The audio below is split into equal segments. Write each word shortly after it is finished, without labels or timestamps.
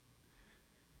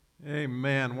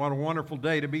Amen. What a wonderful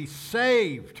day to be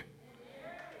saved.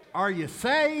 Are you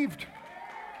saved?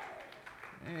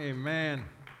 Amen.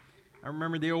 I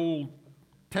remember the old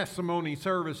testimony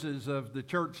services of the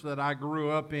church that I grew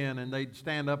up in, and they'd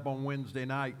stand up on Wednesday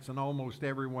nights, and almost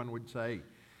everyone would say,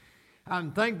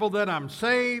 "I'm thankful that I'm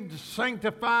saved,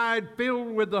 sanctified,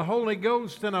 filled with the Holy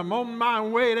Ghost, and I'm on my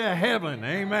way to heaven."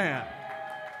 Amen.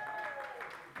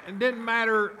 It didn't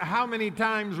matter how many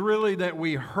times really that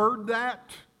we heard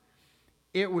that.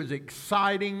 It was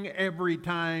exciting every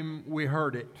time we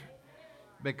heard it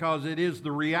because it is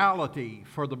the reality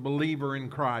for the believer in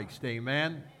Christ.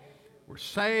 Amen. We're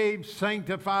saved,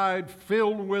 sanctified,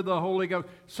 filled with the Holy Ghost.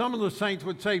 Some of the saints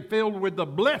would say filled with the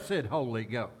blessed Holy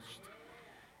Ghost.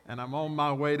 And I'm on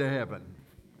my way to heaven.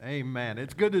 Amen.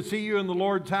 It's good to see you in the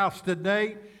Lord's house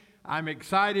today. I'm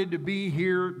excited to be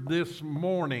here this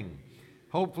morning.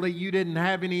 Hopefully you didn't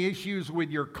have any issues with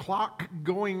your clock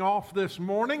going off this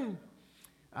morning.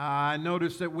 I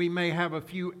noticed that we may have a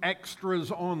few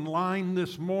extras online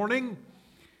this morning.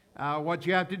 What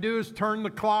you have to do is turn the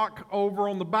clock over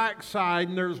on the back side,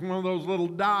 and there's one of those little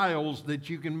dials that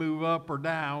you can move up or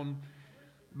down.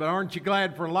 But aren't you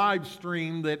glad for live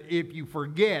stream that if you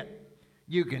forget,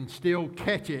 you can still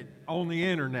catch it on the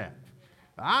internet?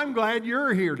 I'm glad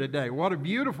you're here today. What a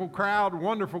beautiful crowd,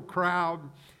 wonderful crowd.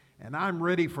 And I'm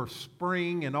ready for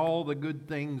spring and all the good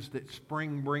things that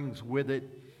spring brings with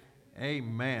it.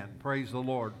 Amen. Praise the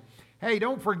Lord. Hey,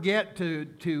 don't forget to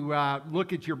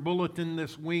look at your bulletin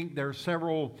this week. There are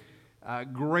several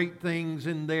great things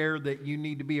in there that you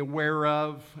need to be aware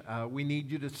of. We need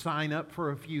you to sign up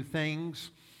for a few things.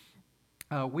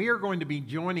 We are going to be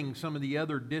joining some of the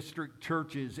other district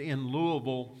churches in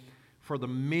Louisville for the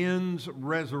Men's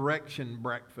Resurrection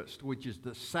Breakfast, which is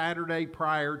the Saturday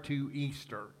prior to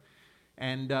Easter.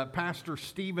 And Pastor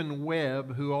Stephen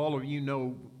Webb, who all of you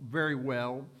know very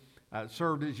well,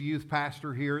 served as youth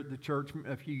pastor here at the church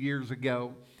a few years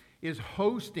ago, is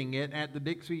hosting it at the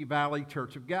Dixie Valley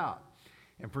Church of God.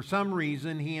 And for some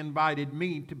reason, he invited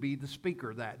me to be the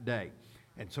speaker that day.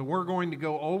 And so we're going to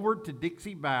go over to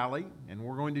Dixie Valley, and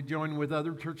we're going to join with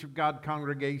other Church of God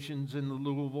congregations in the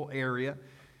Louisville area.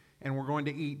 And we're going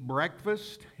to eat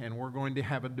breakfast, and we're going to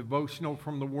have a devotional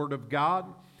from the Word of God.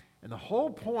 And the whole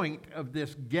point of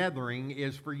this gathering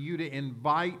is for you to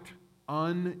invite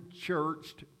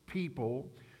unchurched people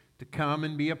to come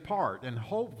and be a part, and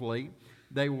hopefully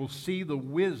they will see the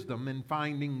wisdom in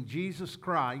finding Jesus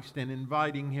Christ and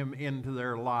inviting Him into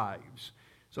their lives.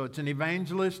 So it's an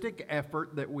evangelistic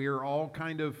effort that we are all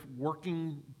kind of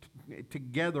working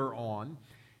together on.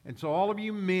 And so all of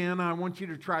you men, I want you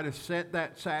to try to set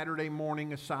that Saturday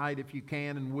morning aside if you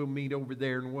can, and we'll meet over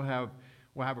there and we'll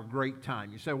have a great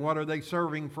time. You say, what are they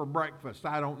serving for breakfast?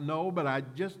 I don't know, but I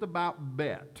just about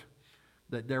bet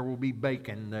that there will be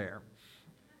bacon there.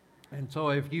 And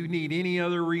so if you need any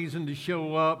other reason to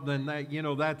show up, then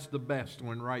that's the best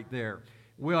one right there.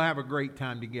 We'll have a great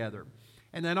time together.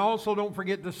 And then also don't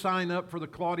forget to sign up for the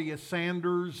Claudia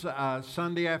Sanders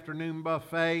Sunday afternoon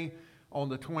buffet on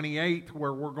the 28th,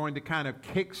 where we're going to kind of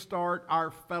kickstart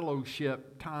our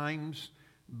fellowship times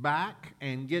back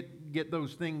and get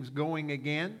those things going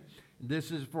again. This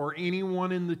is for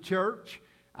anyone in the church.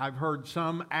 I've heard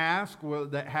some ask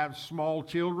that have small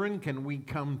children, can we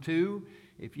come too?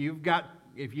 If you've got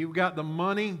the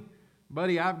money,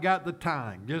 buddy, I've got the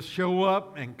time. Just show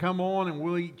up and come on, and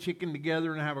we'll eat chicken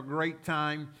together and have a great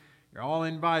time. You're all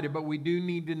invited, but we do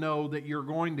need to know that you're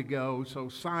going to go, so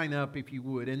sign up if you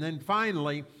would. And then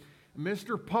finally,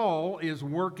 Mr. Paul is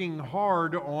working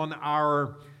hard on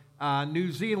our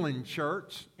New Zealand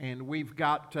shirts, and we've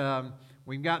got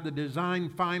the design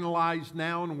finalized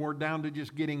now, and we're down to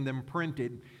just getting them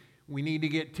printed. We need to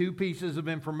get two pieces of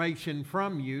information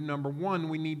from you. Number one,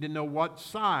 we need to know what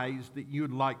size that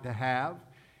you'd like to have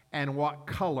and what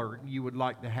color you would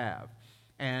like to have.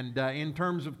 And in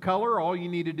terms of color, all you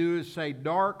need to do is say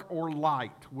dark or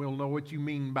light. We'll know what you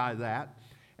mean by that.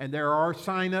 And there are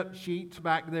sign-up sheets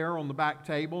back there on the back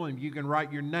table, and you can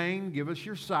write your name, give us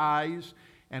your size,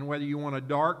 and whether you want a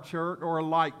dark shirt or a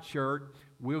light shirt.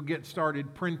 We'll get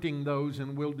started printing those,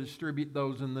 and we'll distribute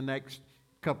those in the next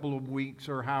couple of weeks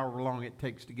or however long it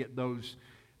takes to get those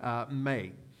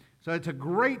made. So it's a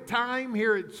great time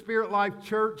here at Spirit Life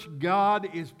Church. God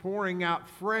is pouring out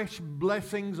fresh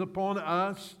blessings upon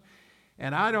us.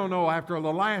 And I don't know, after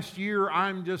the last year,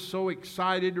 I'm just so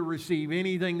excited to receive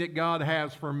anything that God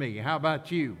has for me. How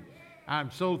about you? I'm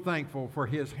so thankful for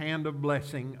His hand of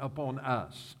blessing upon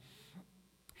us.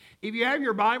 If you have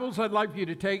your Bibles, I'd like for you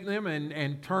to take them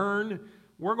and turn.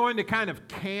 We're going to kind of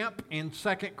camp in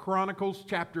 2 Chronicles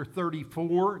chapter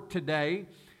 34 today.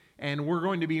 and we're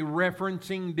going to be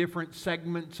referencing different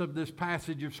segments of this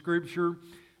passage of Scripture.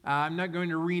 I'm not going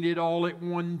to read it all at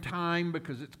one time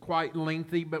because it's quite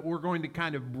lengthy, but we're going to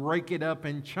kind of break it up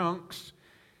in chunks.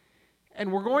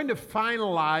 And we're going to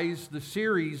finalize the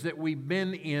series that we've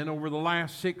been in over the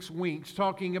last 6 weeks,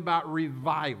 talking about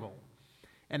revival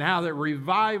and how that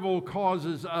revival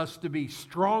causes us to be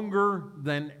stronger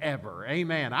than ever.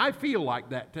 Amen. I feel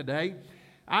like that today.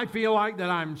 I feel like that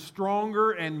I'm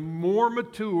stronger and more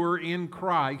mature in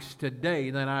Christ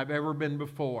today than I've ever been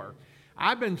before.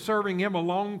 I've been serving Him a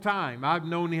long time. I've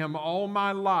known Him all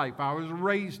my life. I was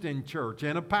raised in church,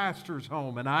 in a pastor's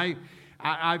home, and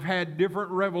I've had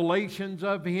different revelations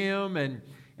of Him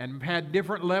and had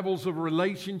different levels of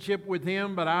relationship with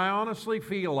Him, but I honestly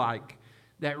feel like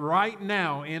that right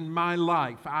now in my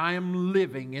life, I am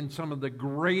living in some of the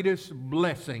greatest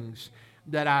blessings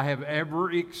that I have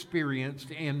ever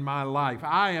experienced in my life.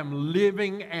 I am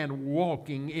living and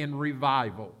walking in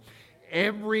revival.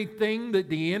 Everything that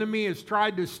the enemy has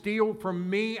tried to steal from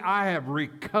me, I have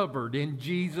recovered in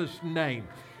Jesus' name.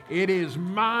 It is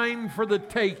mine for the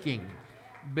taking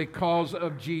because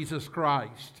of Jesus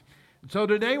Christ. So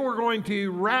today we're going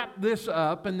to wrap this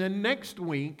up, and then next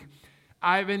week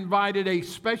I've invited a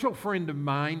special friend of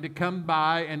mine to come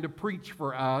by and to preach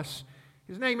for us.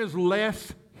 His name is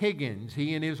Les Higgins.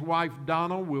 He and his wife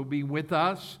Donna will be with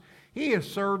us. He has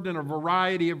served in a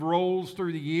variety of roles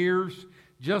through the years,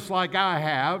 just like I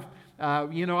have.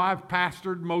 I've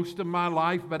pastored most of my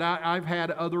life, but I've had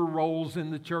other roles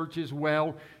in the church as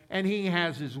well, and he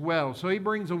has as well. So he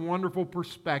brings a wonderful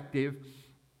perspective.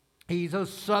 He's a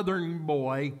Southern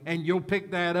boy, and you'll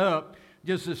pick that up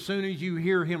just as soon as you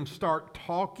hear him start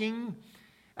talking.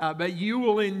 But you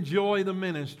will enjoy the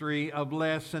ministry of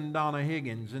Les and Donna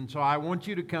Higgins. And so I want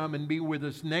you to come and be with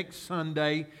us next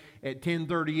Sunday at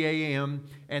 10:30 a.m.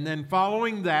 And then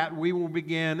following that, we will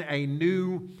begin a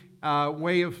new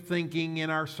way of thinking in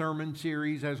our sermon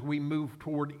series as we move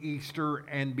toward Easter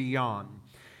and beyond.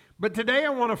 But today I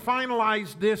want to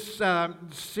finalize this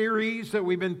series that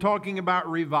we've been talking about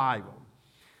revival.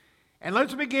 And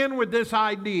let's begin with this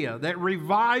idea that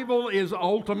revival is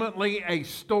ultimately a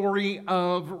story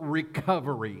of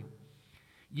recovery.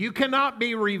 You cannot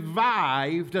be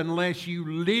revived unless you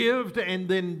lived and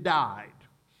then died.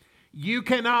 You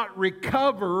cannot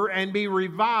recover and be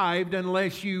revived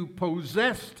unless you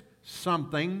possessed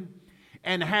something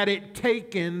and had it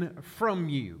taken from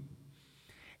you.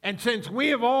 And since we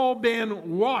have all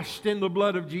been washed in the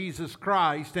blood of Jesus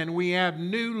Christ and we have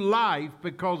new life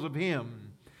because of Him,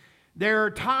 there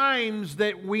are times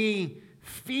that we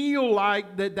feel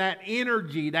like that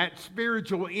energy, that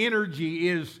spiritual energy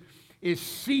is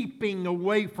seeping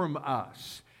away from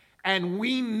us, and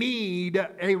we need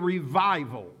a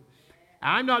revival.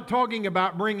 I'm not talking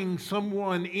about bringing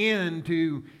someone in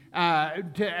to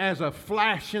as a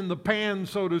flash in the pan,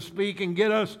 so to speak, and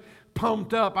get us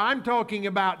pumped up. I'm talking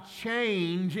about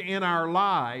change in our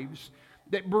lives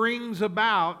that brings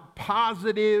about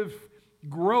positive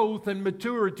growth and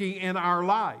maturity in our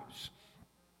lives.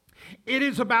 It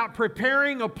is about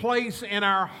preparing a place in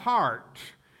our heart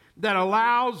that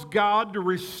allows God to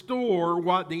restore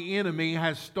what the enemy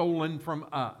has stolen from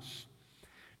us.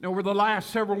 Now, over the last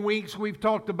several weeks, we've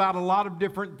talked about a lot of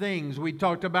different things. We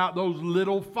talked about those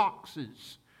little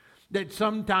foxes that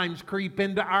sometimes creep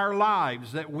into our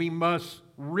lives that we must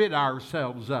rid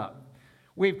ourselves of.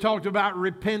 We've talked about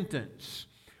repentance.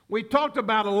 We talked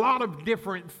about a lot of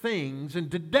different things, and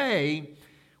today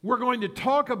we're going to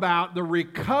talk about the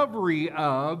recovery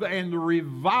of and the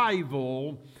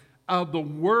revival of the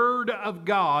Word of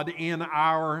God in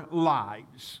our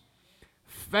lives.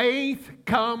 Faith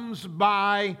comes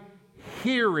by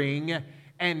hearing,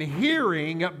 and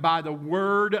hearing by the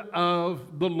Word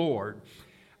of the Lord.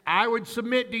 I would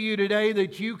submit to you today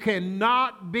that you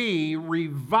cannot be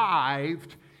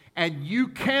revived and you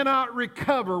cannot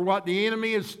recover what the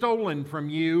enemy has stolen from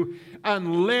you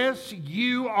unless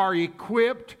you are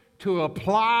equipped to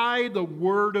apply the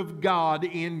Word of God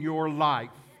in your life.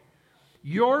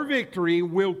 Your victory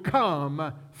will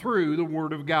come through the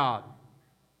Word of God.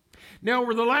 Now,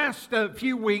 over the last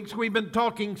few weeks, we've been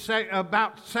talking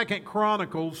about 2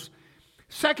 Chronicles.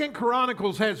 2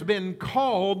 Chronicles has been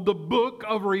called the book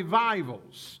of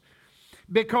revivals,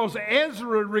 because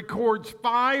Ezra records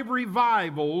 5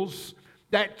 revivals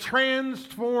that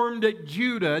transformed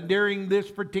Judah during this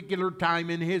particular time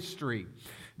in history.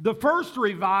 The first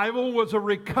revival was a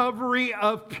recovery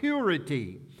of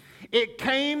purity. It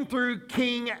came through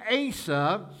King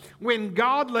Asa when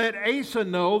God let Asa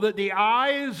know that the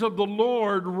eyes of the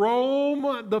Lord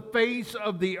roam the face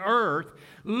of the earth,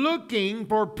 looking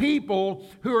for people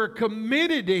who are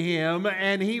committed to Him,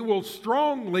 and He will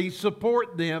strongly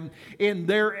support them in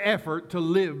their effort to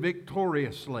live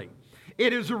victoriously.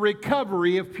 It is a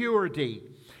recovery of purity.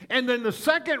 And then the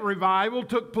second revival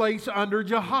took place under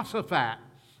Jehoshaphat.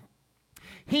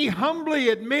 He humbly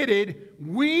admitted,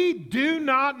 "We do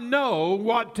not know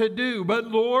what to do,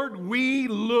 but Lord, we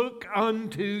look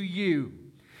unto you."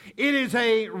 It is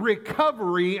a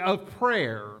recovery of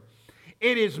prayer.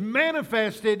 It is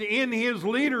manifested in his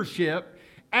leadership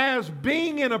as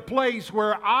being in a place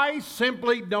where I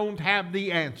simply don't have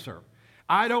the answer.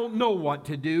 I don't know what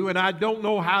to do, and I don't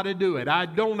know how to do it. I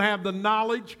don't have the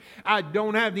knowledge, I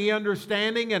don't have the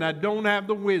understanding, and I don't have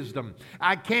the wisdom.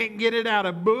 I can't get it out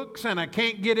of books, and I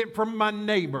can't get it from my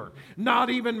neighbor. Not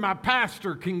even my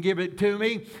pastor can give it to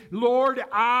me. Lord,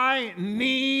 I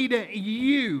need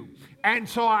you. And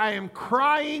so I am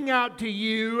crying out to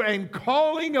you and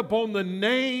calling upon the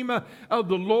name of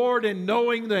the Lord, and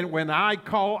knowing that when I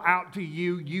call out to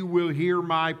you, you will hear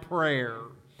my prayer.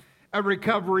 A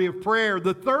recovery of prayer.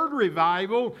 The third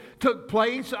revival took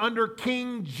place under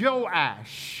King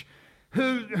Joash,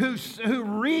 who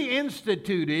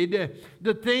reinstituted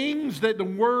the things that the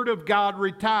Word of God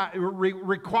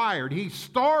required. He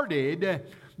started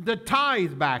the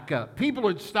tithe back up. People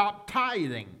had stopped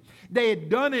tithing. They had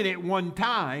done it at one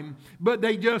time, but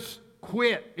they just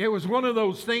quit. It was one of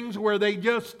those things where they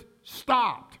just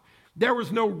stopped. There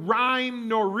was no rhyme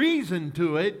nor reason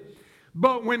to it.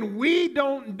 But when we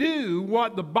don't do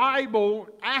what the Bible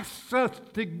asks us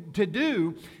to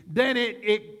do, then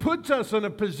it puts us in a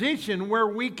position where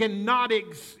we cannot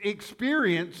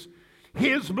experience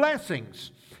His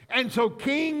blessings. And so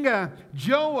King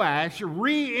Joash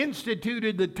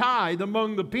reinstituted the tithe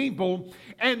among the people,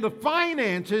 and the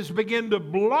finances began to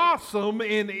blossom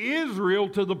in Israel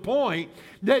to the point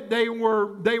that they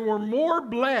were more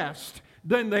blessed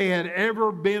than they had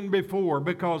ever been before,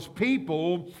 because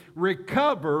people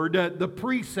recovered the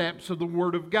precepts of the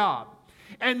Word of God.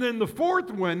 And then the fourth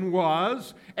one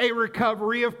was a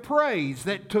recovery of praise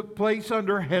that took place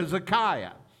under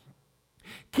Hezekiah.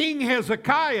 King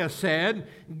Hezekiah said,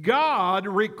 God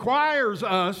requires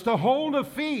us to hold a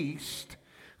feast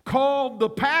called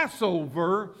the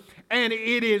Passover, and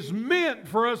it is meant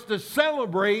for us to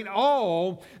celebrate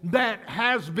all that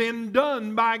has been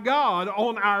done by God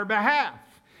on our behalf.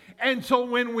 And so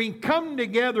when we come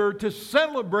together to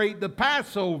celebrate the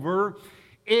Passover,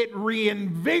 it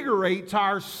reinvigorates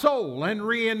our soul and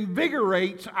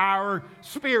reinvigorates our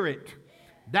spirit.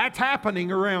 That's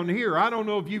happening around here. I don't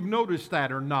know if you've noticed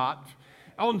that or not.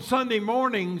 On Sunday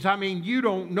mornings, you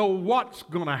don't know what's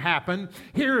going to happen.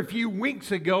 Here a few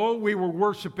weeks ago, we were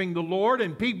worshiping the Lord,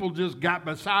 and people just got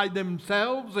beside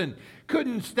themselves and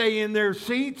couldn't stay in their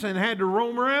seats and had to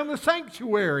roam around the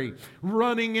sanctuary,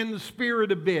 running in the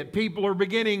Spirit a bit. People are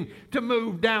beginning to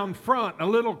move down front a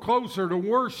little closer to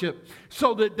worship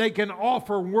so that they can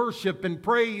offer worship and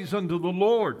praise unto the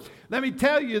Lord. Let me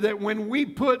tell you that when we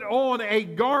put on a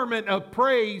garment of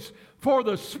praise for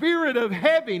the spirit of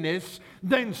heaviness,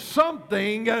 then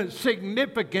something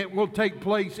significant will take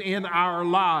place in our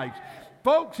lives.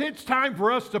 Folks, it's time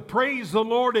for us to praise the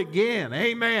Lord again.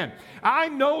 Amen. I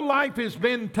know life has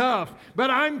been tough, but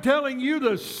I'm telling you,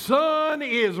 the sun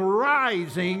is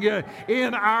rising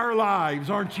in our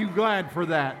lives. Aren't you glad for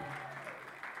that?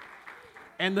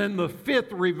 And then the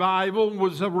fifth revival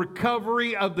was a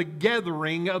recovery of the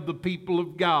gathering of the people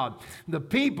of God. The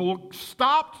people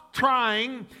stopped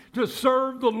trying to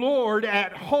serve the Lord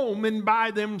at home and by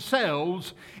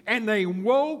themselves, and they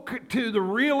woke to the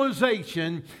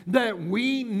realization that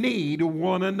we need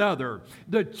one another.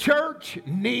 The church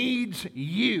needs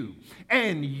you,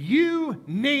 and you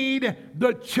need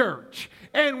the church.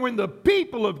 And when the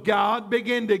people of God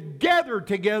begin to gather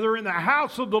together in the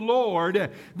house of the Lord,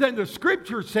 then the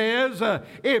Scripture says,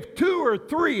 if 2 or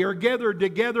 3 are gathered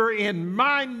together in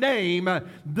my name,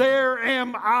 there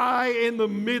am I in the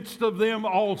midst of them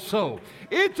also.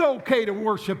 It's okay to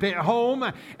worship at home.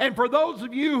 And for those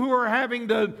of you who are having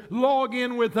to log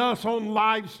in with us on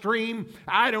live stream,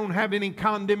 I don't have any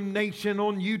condemnation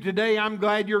on you today. I'm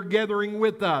glad you're gathering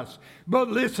with us. But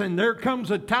listen, there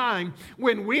comes a time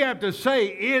when we have to say,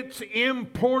 it's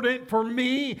important for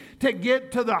me to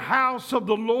get to the house of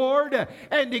the Lord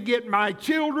and to get my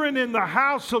children in the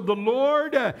house of the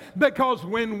Lord, because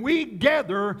when we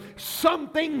gather,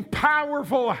 something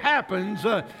powerful happens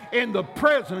in the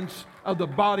presence of the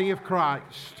body of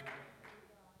Christ.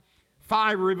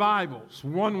 5 revivals.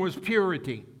 One was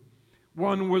purity.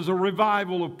 One was a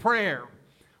revival of prayer.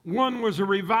 One was a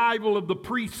revival of the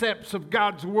precepts of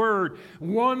God's Word.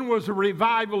 One was a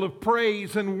revival of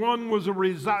praise, and one was a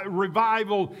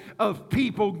revival of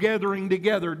people gathering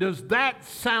together. Does that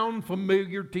sound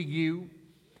familiar to you?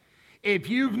 If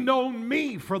you've known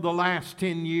me for the last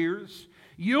 10 years,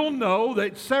 you'll know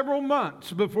that several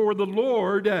months before the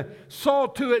Lord saw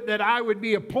to it that I would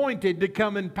be appointed to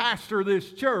come and pastor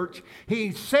this church,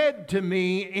 He said to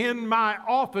me in my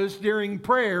office during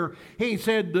prayer, He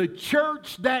said, the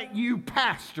church that you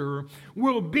pastor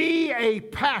will be a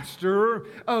pastor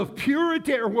of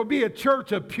purity, or will be a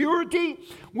church of purity,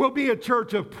 will be a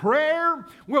church of prayer,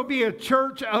 will be a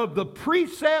church of the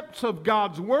precepts of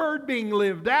God's Word being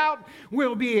lived out,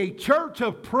 will be a church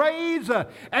of praise,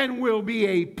 and will be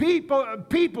a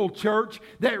people church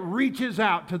that reaches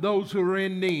out to those who are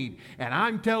in need. And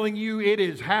I'm telling you, it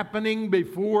is happening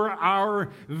before our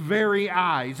very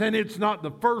eyes. And it's not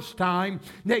the first time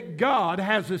that God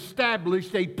has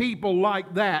established a people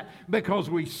like that, because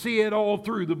we see it all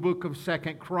through the book of 2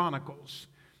 Chronicles.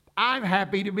 I'm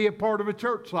happy to be a part of a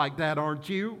church like that, aren't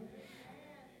you?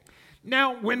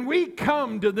 Now, when we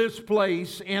come to this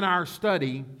place in our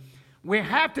study, we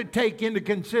have to take into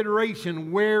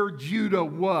consideration where Judah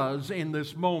was in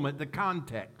this moment, the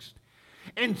context.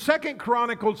 In 2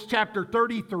 Chronicles chapter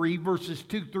 33, verses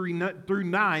 2 through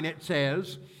 9, it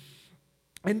says,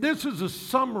 and this is a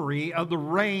summary of the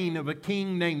reign of a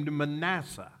king named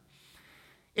Manasseh.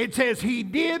 It says, he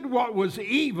did what was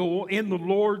evil in the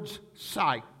Lord's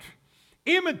sight,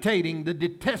 imitating the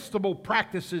detestable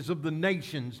practices of the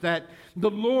nations that the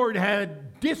Lord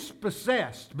had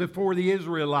dispossessed before the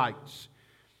Israelites.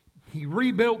 He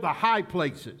rebuilt the high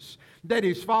places that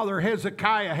his father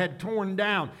Hezekiah had torn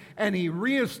down, and he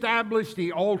reestablished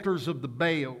the altars of the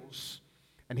Baals.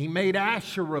 And he made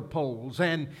Asherah poles,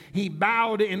 and he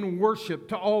bowed in worship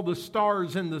to all the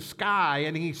stars in the sky,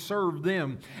 and he served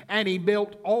them. And he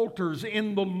built altars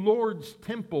in the Lord's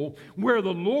temple, where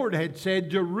the Lord had said,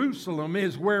 Jerusalem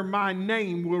is where my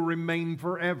name will remain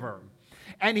forever.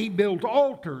 And he built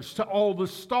altars to all the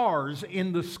stars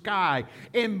in the sky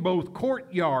in both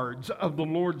courtyards of the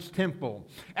Lord's temple.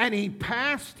 And he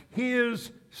passed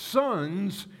his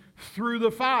sons through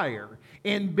the fire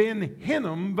in Ben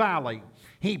Hinnom Valley.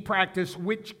 He practiced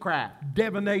witchcraft,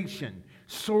 divination,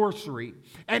 sorcery,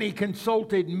 and he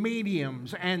consulted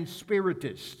mediums and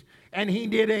spiritists. And he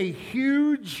did a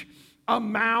huge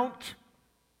amount.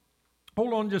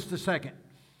 Hold on just a second.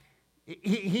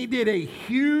 He did a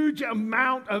huge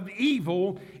amount of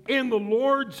evil in the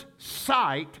Lord's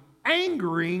sight,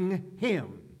 angering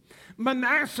him.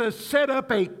 Manasseh set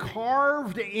up a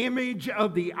carved image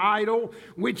of the idol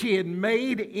which he had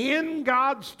made in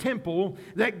God's temple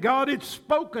that God had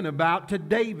spoken about to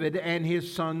David and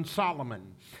his son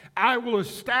Solomon. I will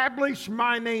establish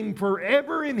my name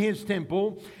forever in his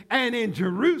temple and in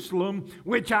Jerusalem,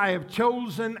 which I have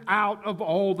chosen out of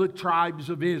all the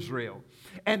tribes of Israel.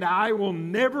 And I will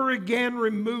never again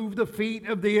remove the feet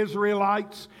of the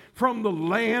Israelites from the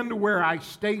land where I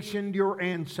stationed your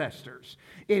ancestors,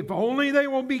 if only they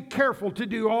will be careful to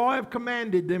do all I have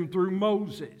commanded them through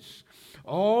Moses,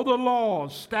 all the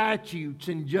laws, statutes,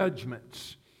 and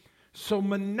judgments. So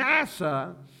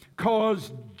Manasseh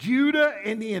caused Judah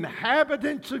and the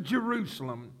inhabitants of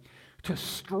Jerusalem to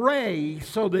stray,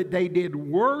 so that they did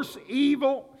worse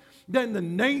evil than the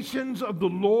nations of the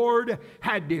Lord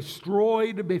had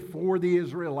destroyed before the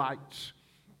Israelites.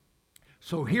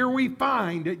 So here we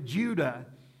find that Judah,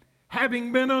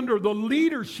 having been under the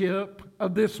leadership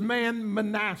of this man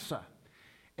Manasseh,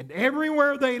 and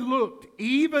everywhere they looked,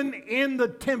 even in the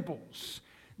temples,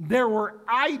 there were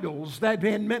idols that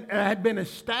had been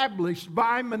established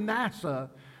by Manasseh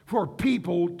for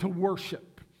people to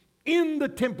worship in the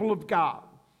temple of God.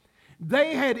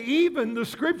 They had even, the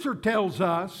scripture tells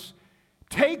us,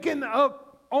 taken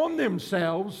up on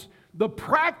themselves the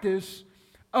practice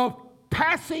of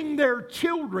passing their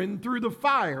children through the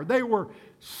fire. They were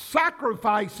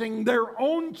sacrificing their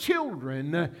own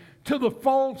children to the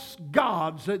false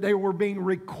gods that they were being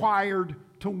required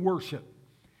to worship.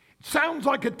 It sounds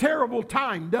like a terrible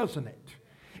time, doesn't it?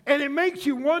 And it makes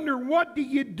you wonder, what do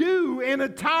you do in a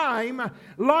time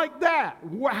like that?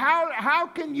 How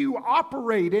can you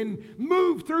operate and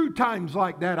move through times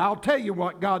like that? I'll tell you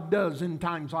what God does in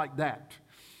times like that.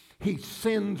 He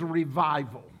sends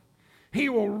revival. He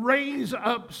will raise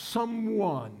up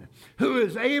someone who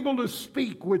is able to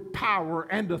speak with power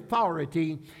and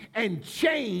authority and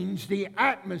change the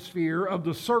atmosphere of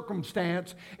the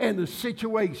circumstance and the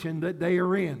situation that they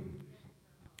are in.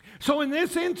 So in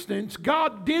this instance,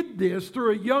 God did this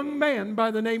through a young man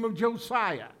by the name of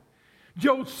Josiah.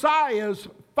 Josiah's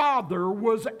father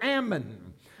was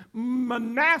Ammon.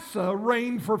 Manasseh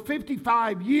reigned for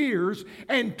 55 years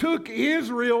and took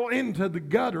Israel into the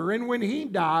gutter. And when he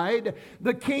died,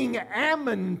 the king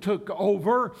Ammon took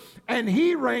over, and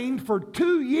he reigned for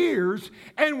 2 years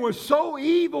and was so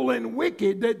evil and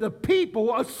wicked that the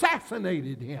people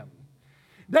assassinated him.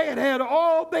 They had had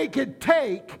all they could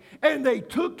take, and they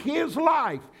took his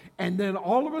life. And then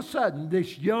all of a sudden,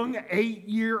 this young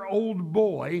 8-year-old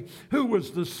boy, who was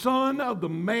the son of the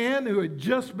man who had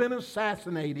just been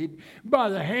assassinated by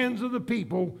the hands of the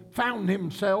people, found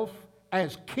himself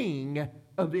as king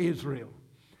of Israel.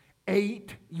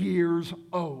 8 years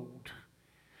old.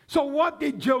 So what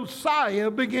did Josiah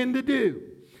begin to do?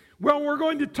 Well, we're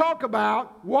going to talk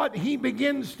about what he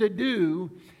begins to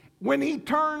do when he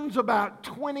turns about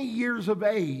 20 years of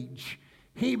age.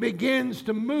 He begins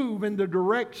to move in the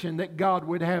direction that God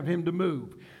would have him to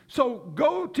move. So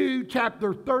go to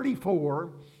chapter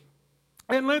 34,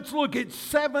 and let's look at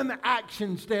 7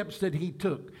 action steps that he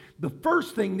took. The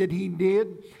first thing that he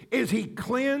did is he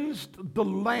cleansed the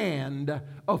land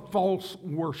of false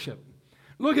worship.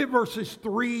 Look at verses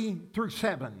 3 through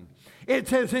 7. It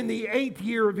says, in the 8th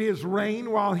year of his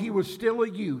reign, while he was still a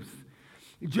youth,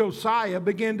 Josiah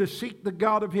began to seek the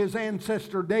God of his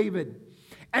ancestor David.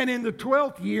 And in the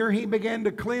 12th year, he began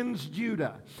to cleanse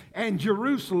Judah and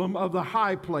Jerusalem of the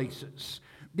high places,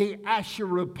 the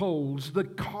Asherah poles, the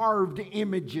carved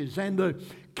images, and the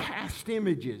cast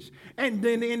images. And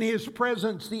then in his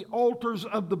presence, the altars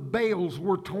of the Baals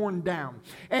were torn down.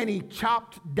 And he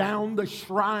chopped down the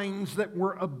shrines that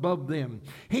were above them.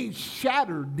 He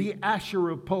shattered the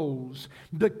Asherah poles,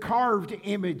 the carved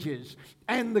images,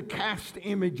 and the cast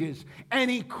images.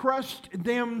 And he crushed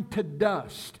them to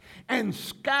dust and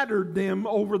scattered them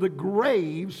over the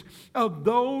graves of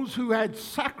those who had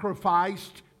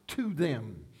sacrificed to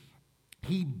them.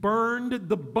 He burned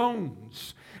the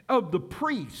bones of the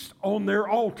priests on their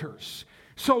altars.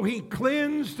 So he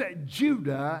cleansed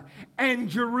Judah and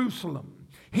Jerusalem.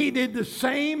 He did the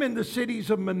same in the cities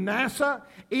of Manasseh,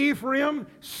 Ephraim,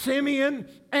 Simeon,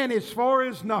 and as far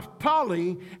as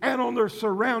Naphtali, and on their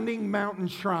surrounding mountain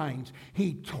shrines.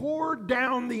 He tore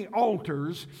down the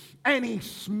altars, and he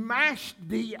smashed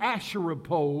the Asherah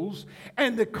poles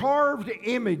and the carved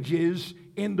images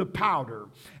into powder.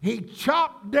 He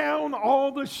chopped down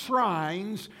all the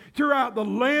shrines throughout the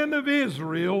land of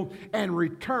Israel and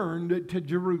returned to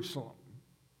Jerusalem.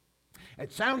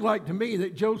 It sounds like to me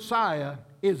that Josiah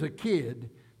is a kid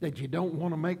that you don't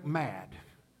want to make mad.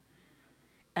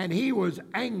 And he was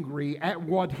angry at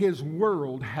what his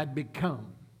world had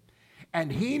become.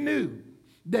 And he knew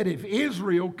that if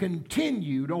Israel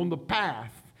continued on the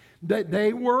path that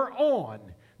they were on,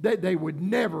 that they would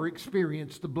never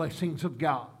experience the blessings of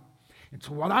God. And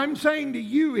so what I'm saying to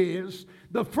you is,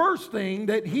 the first thing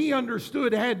that he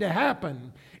understood had to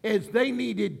happen is they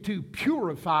needed to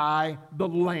purify the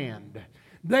land.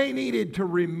 They needed to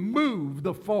remove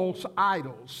the false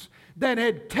idols that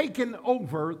had taken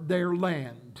over their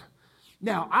land.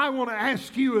 Now, I want to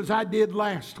ask you, as I did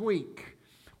last week,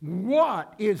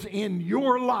 what is in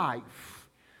your life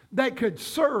that could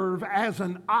serve as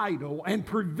an idol and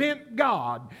prevent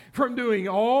God from doing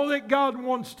all that God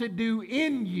wants to do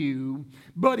in you,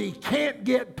 but he can't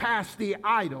get past the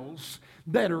idols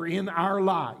that are in our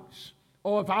lives?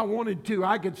 Oh, if I wanted to,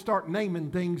 I could start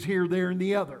naming things here, there, and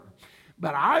the other.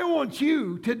 But I want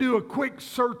you to do a quick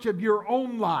search of your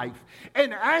own life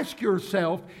and ask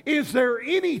yourself, is there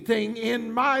anything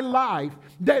in my life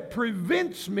that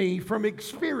prevents me from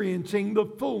experiencing the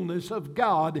fullness of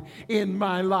God in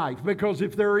my life? Because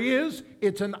if there is,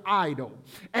 it's an idol,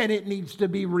 and it needs to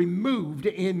be removed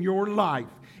in your life.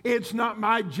 It's not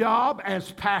my job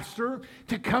as pastor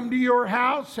to come to your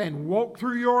house and walk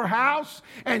through your house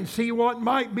and see what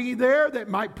might be there that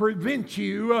might prevent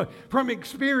you from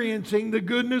experiencing the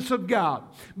goodness of God.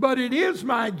 But it is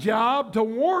my job to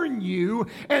warn you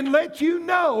and let you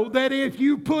know that if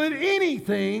you put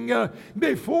anything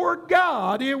before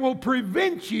God, it will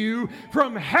prevent you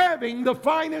from having the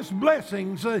finest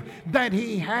blessings that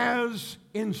He has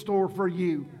in store for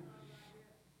you.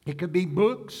 It could be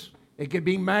books. It could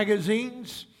be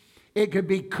magazines. It could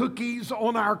be cookies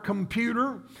on our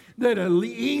computer that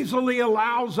easily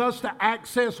allows us to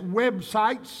access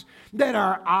websites that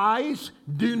our eyes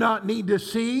do not need to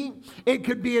see. It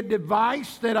could be a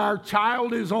device that our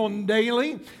child is on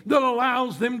daily that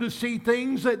allows them to see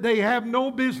things that they have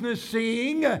no business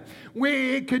seeing.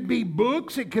 It could be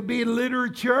books. It could be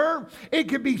literature. It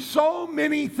could be so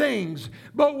many things.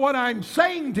 But what I'm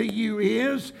saying to you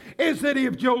is that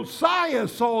if Josiah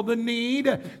saw the need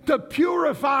to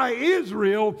purify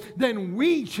Israel, then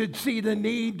we should see the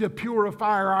need to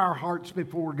purify our hearts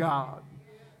before God.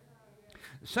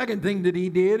 The second thing that he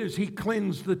did is he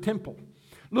cleansed the temple.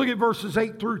 Look at verses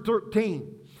 8 through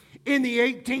 13. In the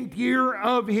 18th year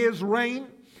of his reign,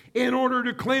 in order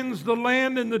to cleanse the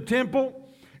land and the temple,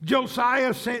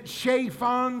 Josiah sent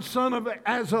Shaphan, son of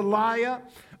Azaliah,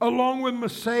 along with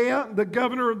Messiah, the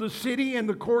governor of the city, and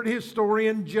the court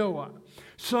historian Joah,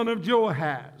 son of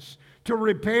Joahaz, to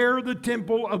repair the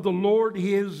temple of the Lord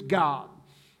his God.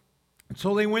 And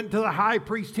so they went to the high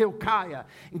priest Hilkiah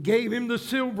and gave him the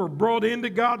silver brought into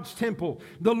God's temple.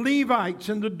 The Levites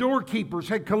and the doorkeepers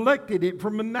had collected it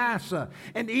from Manasseh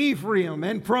and Ephraim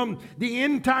and from the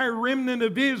entire remnant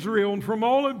of Israel and from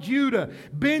all of Judah,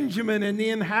 Benjamin, and the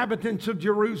inhabitants of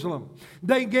Jerusalem.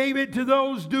 They gave it to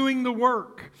those doing the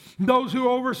work, those who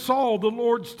oversaw the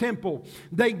Lord's temple.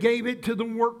 They gave it to the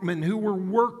workmen who were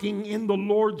working in the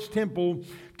Lord's temple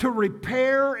to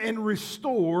repair and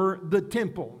restore the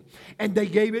temple. And they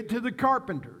gave it to the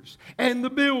carpenters and the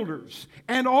builders,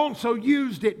 and also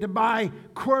used it to buy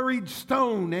quarried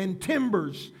stone and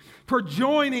timbers for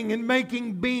joining and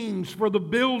making beams for the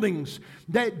buildings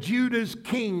that Judah's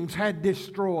kings had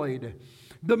destroyed.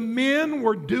 The men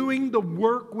were doing the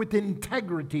work with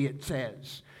integrity, it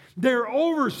says. Their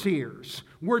overseers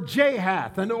were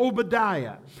Jahath and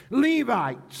Obadiah,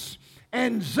 Levites,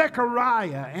 and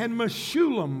Zechariah and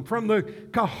Meshullam from the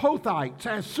Kohathites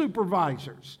as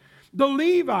supervisors. The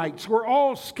Levites were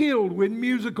all skilled with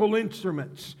musical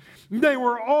instruments. They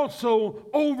were also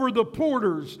over the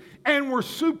porters and were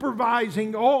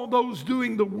supervising all those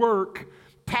doing the work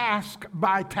task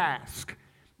by task.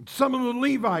 Some of the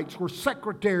Levites were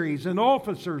secretaries and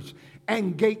officers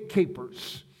and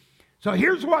gatekeepers. So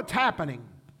here's what's happening.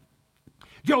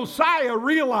 Josiah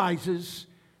realizes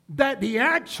that the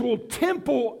actual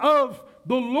temple of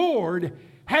the Lord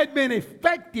had been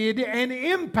affected and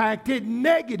impacted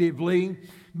negatively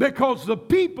because the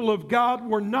people of God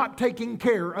were not taking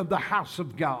care of the house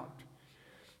of God.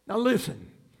 Now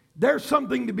listen, there's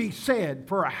something to be said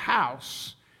for a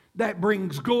house that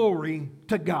brings glory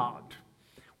to God.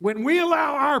 When we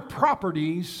allow our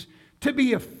properties to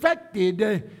be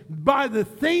affected by the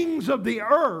things of the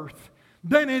earth,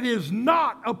 then it is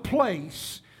not a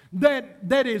place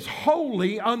that is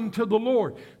holy unto the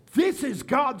Lord. This is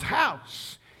God's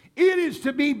house. It is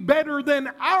to be better than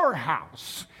our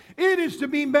house. It is to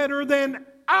be better than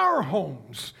our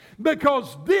homes,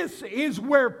 because this is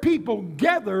where people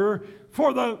gather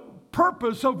for the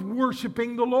purpose of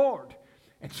worshiping the Lord.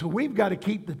 And so we've got to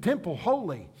keep the temple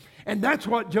holy. And that's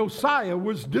what Josiah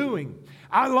was doing.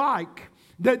 I like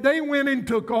that they went and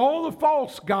took all the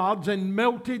false gods and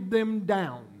melted them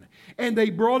down. And they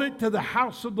brought it to the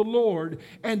house of the Lord,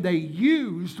 and they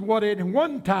used what at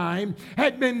one time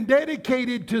had been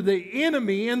dedicated to the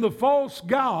enemy and the false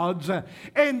gods,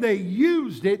 and they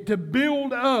used it to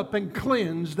build up and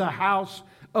cleanse the house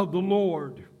of the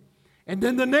Lord. And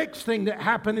then the next thing that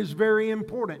happened is very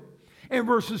important. In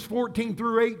verses 14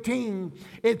 through 18,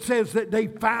 it says that they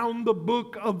found the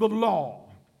book of the law.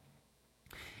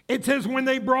 It says when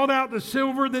they brought out the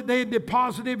silver that they had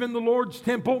deposited in the Lord's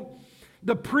temple,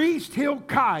 the priest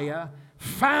Hilkiah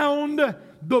found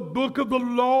the book of the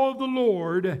law of the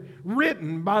Lord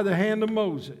written by the hand of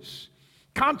Moses.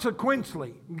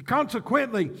 Consequently,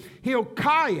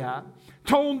 Hilkiah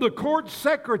told the court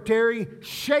secretary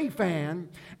Shaphan,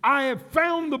 I have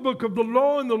found the book of the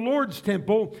law in the Lord's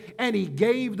temple, and he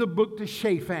gave the book to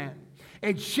Shaphan.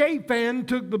 And Shaphan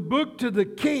took the book to the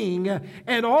king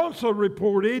and also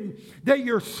reported that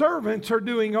your servants are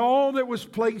doing all that was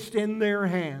placed in their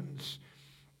hands.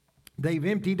 They've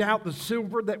emptied out the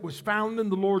silver that was found in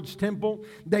the Lord's temple.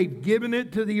 They've given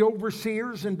it to the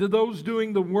overseers and to those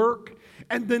doing the work.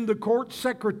 And then the court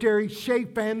secretary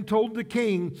Shaphan told the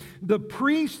king, the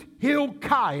priest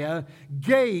Hilkiah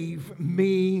gave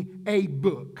me a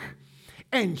book.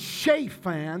 And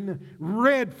Shaphan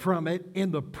read from it in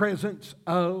the presence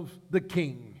of the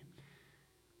king.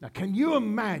 Now, can you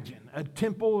imagine a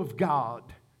temple of God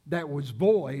that was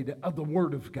void of the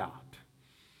Word of God?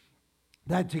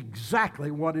 That's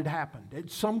exactly what had happened. At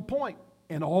some point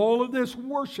in all of this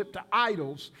worship to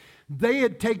idols, they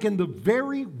had taken the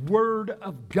very Word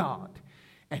of God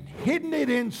and hidden it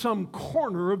in some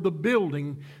corner of the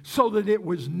building so that it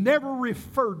was never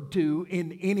referred to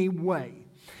in any way.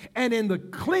 And in the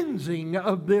cleansing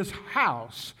of this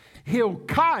house,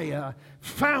 Hilkiah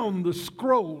found the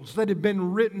scrolls that had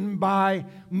been written by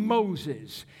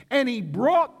Moses. And he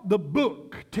brought the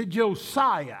book to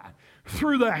Josiah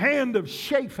through the hand of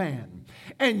Shaphan.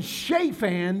 And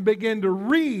Shaphan began to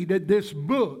read this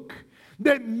book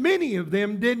that many of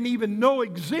them didn't even know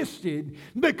existed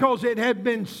because it had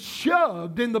been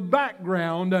shoved in the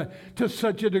background to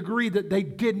such a degree that they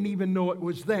didn't even know it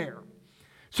was there.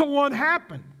 So what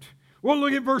happened? Well,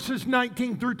 look at verses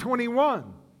 19 through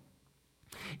 21.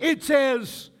 It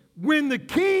says, when the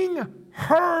king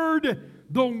heard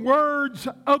the words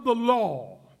of the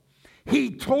law,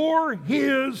 he tore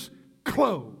his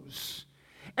clothes.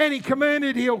 And he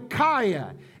commanded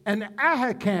Hilkiah and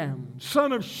Ahikam,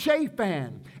 son of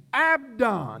Shaphan,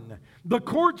 Abdon, the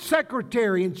court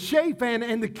secretary, and Shaphan,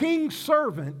 and the king's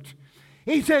servant.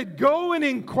 He said, go and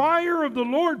inquire of the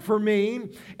Lord for me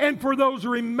and for those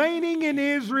remaining in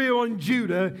Israel and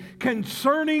Judah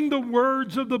concerning the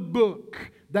words of the book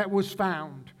that was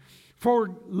found.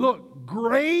 For look,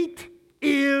 great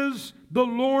is the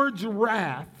Lord's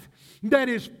wrath that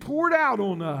is poured out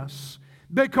on us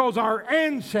because our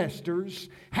ancestors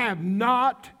have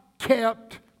not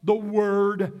kept the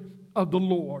word of the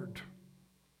Lord.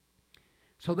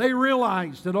 So they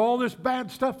realized that all this bad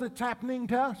stuff that's happening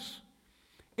to us,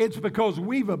 it's because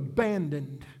we've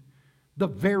abandoned the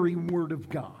very Word of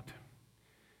God.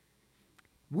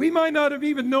 We might not have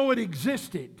even known it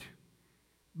existed,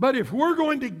 but if we're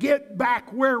going to get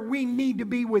back where we need to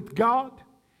be with God,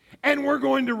 and we're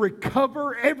going to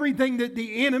recover everything that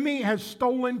the enemy has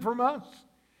stolen from us,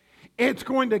 it's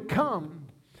going to come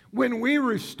when we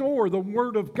restore the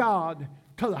Word of God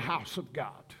to the house of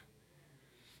God.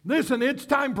 Listen, it's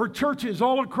time for churches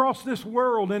all across this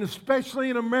world, and especially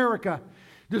in America,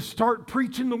 to start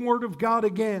preaching the Word of God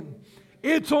again.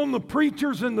 It's on the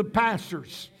preachers and the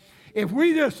pastors. If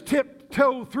we just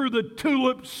tiptoe through the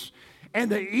tulips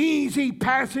and the easy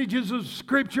passages of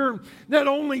Scripture that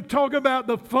only talk about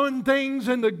the fun things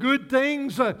and the good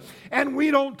things, and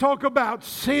we don't talk about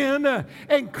sin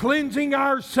and cleansing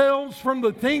ourselves from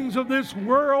the things of this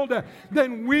world,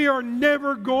 then we are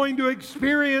never going to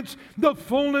experience the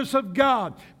fullness of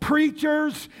God.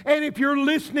 Preachers, and if you're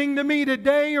listening to me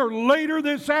today or later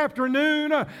this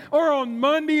afternoon or on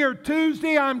Monday or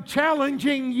Tuesday, I'm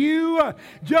challenging you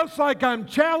just like I'm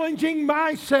challenging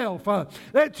myself.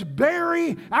 Let's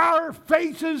bury our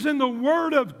faces in the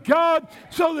Word of God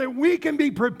so that we can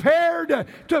be prepared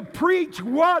to preach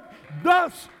what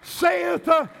thus saith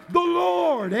the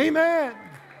Lord. Amen.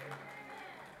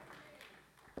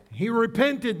 He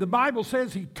repented. The Bible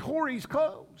says he tore his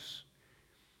clothes.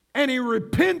 And he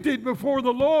repented before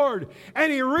the Lord. And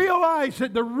he realized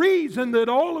that the reason that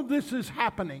all of this is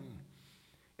happening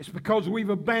is because we've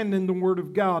abandoned the Word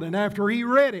of God. And after he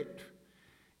read it,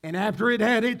 and after it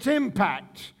had its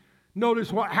impact,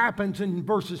 notice what happens in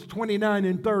verses 29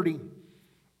 and 30.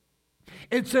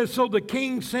 It says, so the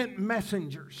king sent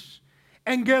messengers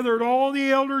and gathered all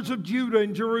the elders of Judah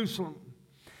and Jerusalem.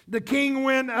 The king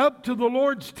went up to the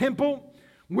Lord's temple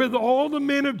with all the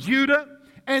men of Judah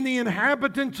and the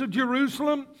inhabitants of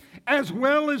Jerusalem, as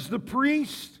well as the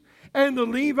priests and the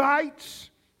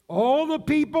Levites, all the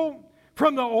people,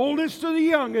 from the oldest to the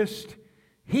youngest.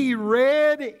 He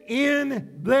read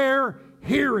in their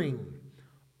hearing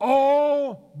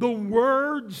all the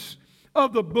words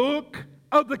of the book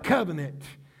of the covenant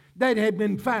that had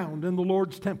been found in the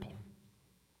Lord's temple.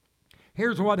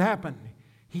 Here's what happened.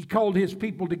 He called his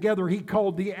people together. He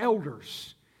called the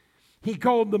elders. He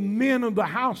called the men of the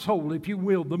household, if you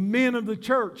will, the men of the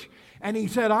church. And he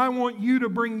said, I want you to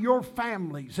bring your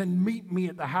families and meet me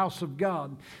at the house of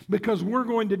God, because we're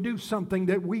going to do something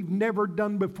that we've never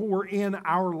done before in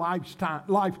our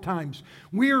lifetimes.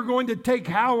 We are going to take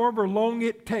however long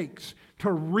it takes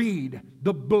to read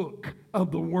the book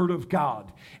of the Word of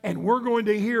God. And we're going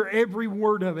to hear every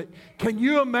word of it. Can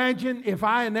you imagine if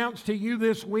I announced to you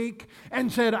this week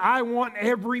and said, I want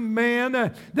every man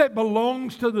that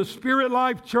belongs to the Spirit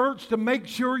Life Church to make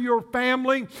sure your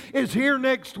family is here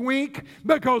next week,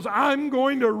 because I'm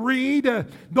going to read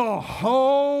the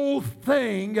whole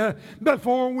thing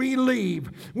before we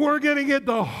leave. We're going to get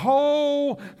the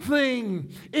whole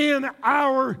thing in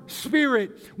our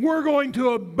spirit. We're going to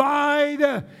abide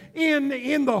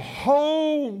in the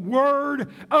whole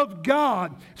Word of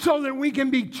God so that we can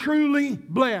be truly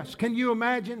blessed. Can you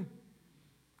imagine?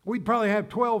 We'd probably have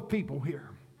 12 people here,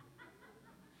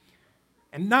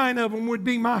 and 9 of them would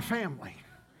be my family,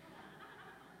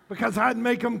 because I'd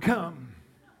make them come.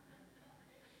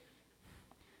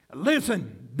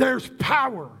 Listen, there's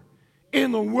power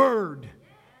in the Word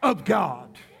of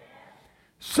God.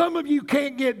 Some of you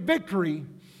can't get victory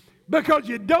because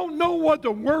you don't know what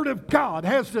the Word of God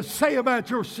has to say about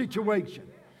your situation.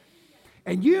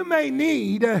 And you may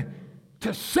need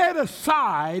to set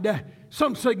aside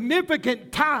some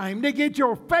significant time to get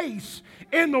your face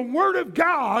in the Word of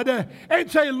God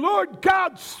and say, Lord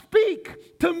God,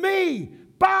 speak to me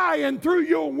by and through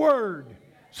your Word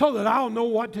so that I'll know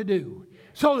what to do,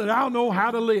 so that I'll know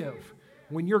how to live.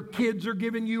 When your kids are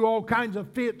giving you all kinds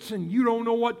of fits and you don't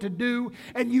know what to do,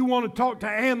 and you want to talk to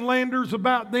Ann Landers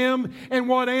about them and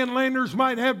what Ann Landers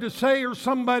might have to say, or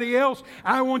somebody else,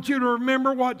 I want you to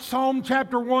remember what Psalm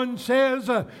chapter 1 says.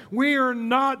 We are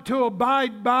not to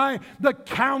abide by the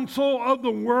counsel of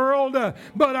the world,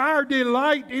 but our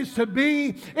delight is to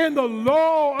be in the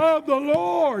law of the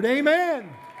Lord. Amen.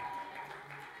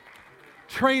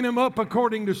 Train them up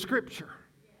according to Scripture.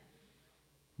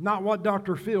 Not what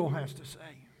Dr. Phil has to say.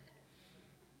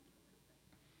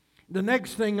 The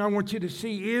next thing I want you to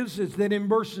see is that in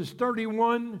verses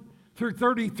 31 through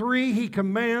 33, he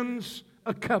commands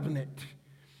a covenant.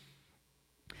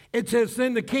 It says,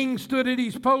 Then the king stood at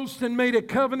his post and made a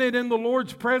covenant in the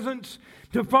Lord's presence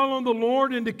to follow the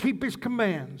Lord and to keep his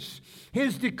commands,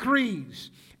 his decrees,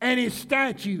 and his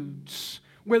statutes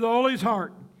with all his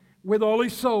heart, with all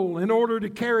his soul, in order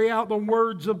to carry out the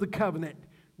words of the covenant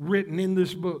written in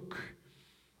this book.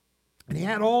 And he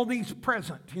had all these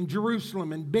present in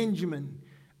Jerusalem, and Benjamin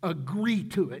agree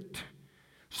to it,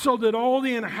 so that all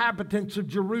the inhabitants of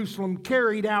Jerusalem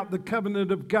carried out the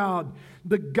covenant of God,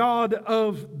 the God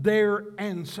of their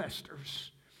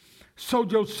ancestors. So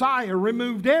Josiah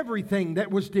removed everything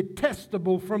that was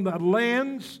detestable from the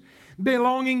lands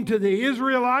belonging to the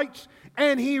Israelites,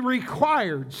 and he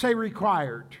required, say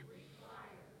required,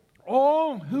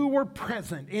 all who were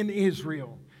present in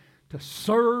Israel to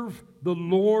serve the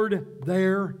Lord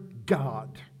their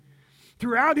God.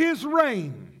 Throughout his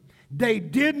reign, they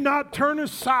did not turn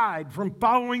aside from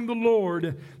following the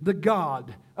Lord, the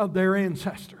God of their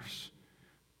ancestors.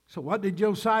 So what did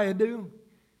Josiah do?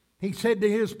 He said to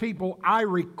his people, I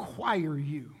require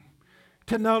you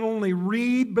to not only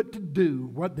read, but to do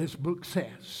what this book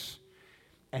says.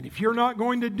 And if you're not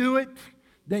going to do it,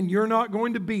 then you're not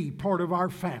going to be part of our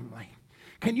family.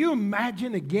 Can you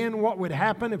imagine again what would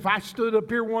happen if I stood up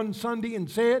here one Sunday and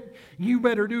said, you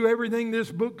better do everything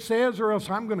this book says or else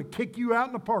I'm going to kick you out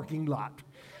in the parking lot.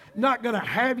 Not going to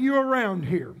have you around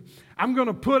here. I'm going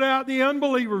to put out the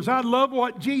unbelievers. I love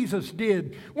what Jesus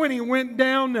did when he went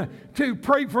down to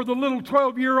pray for the little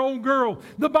 12-year-old girl.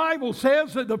 The Bible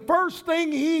says that the first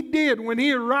thing he did when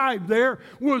he arrived there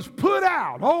was put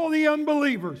out all the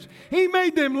unbelievers. He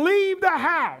made them leave the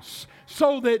house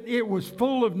so that it was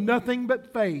full of nothing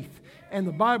but faith. And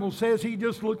the Bible says he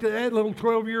just looked at that little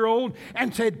 12-year-old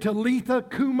and said, Talitha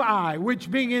cumi,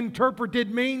 which being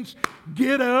interpreted means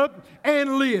get up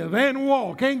and live and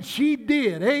walk. And she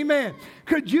did. Amen.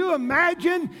 Could you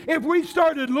imagine if we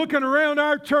started looking around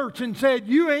our church and said,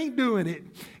 you ain't doing it.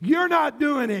 You're not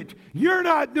doing it. You're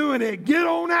not doing it. Get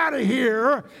on out of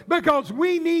here, because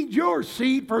we need your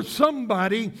seat for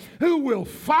somebody who will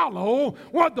follow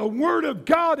what the Word of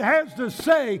God has to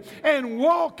say and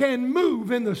walk and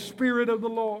move in the Spirit of the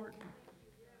Lord.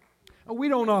 We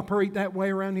don't operate that way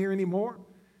around here anymore.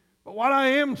 But what I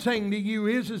am saying to you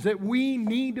is that we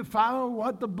need to follow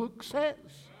what the book says.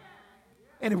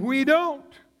 And if we don't,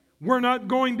 we're not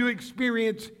going to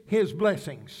experience His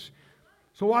blessings.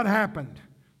 So what happened?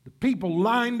 The people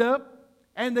lined up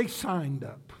and they signed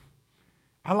up.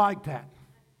 I like that.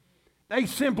 They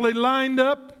simply lined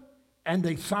up and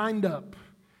they signed up.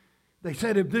 They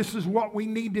said, if this is what we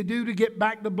need to do to get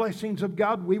back the blessings of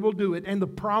God, we will do it. And the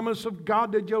promise of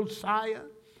God to Josiah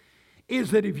is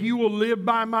that if you will live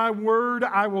by my word,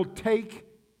 I will take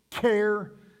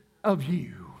care of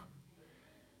you.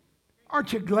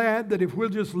 Aren't you glad that if we'll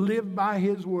just live by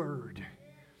His word,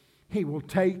 He will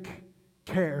take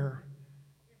care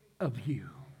of you?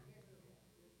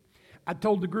 I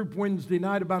told the group Wednesday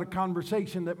night about a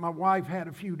conversation that my wife had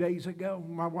a few days ago,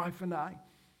 my wife and I.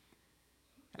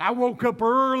 And I woke up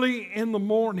early in the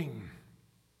morning,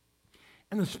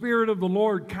 and the Spirit of the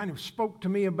Lord kind of spoke to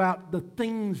me about the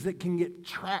things that can get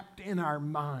trapped in our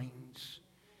minds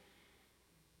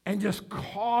and just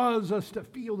cause us to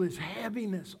feel this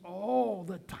heaviness all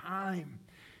the time.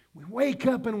 We wake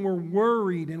up and we're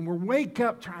worried, and we wake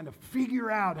up trying to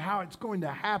figure out how it's going to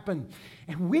happen.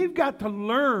 And we've got to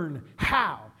learn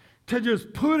how to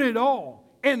just put it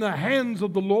all in the hands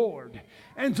of the Lord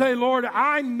and say, Lord,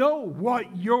 I know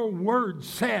what your word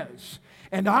says.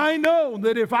 And I know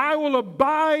that if I will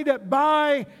abide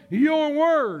by your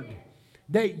word,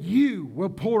 that you will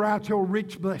pour out your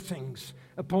rich blessings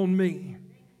upon me.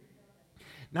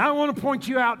 Now I want to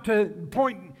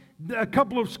point a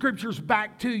couple of scriptures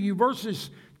back to you, verses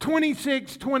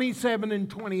 26, 27, and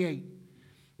 28.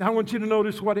 Now I want you to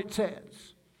notice what it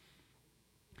says.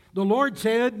 The Lord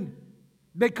said,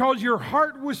 because your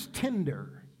heart was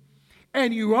tender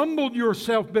and you humbled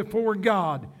yourself before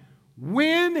God,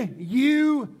 when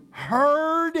you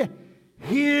heard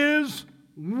His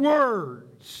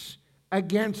words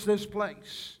against this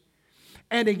place,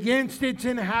 and against its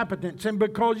inhabitants. And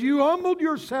because you humbled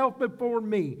yourself before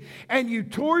me, and you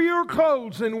tore your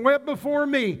clothes and wept before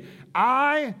me,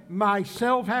 I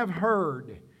myself have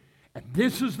heard. And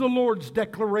this is the Lord's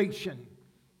declaration.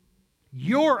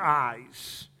 Your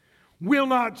eyes will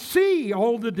not see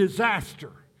all the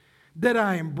disaster that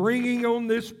I am bringing on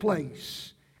this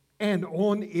place and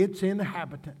on its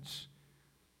inhabitants.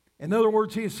 In other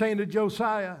words, he is saying to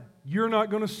Josiah, you're not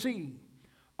going to see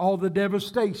all the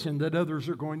devastation that others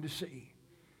are going to see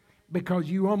because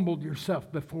you humbled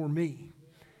yourself before me.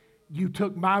 You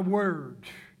took my word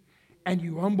and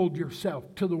you humbled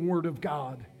yourself to the word of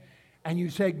God. And you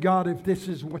said, God, if this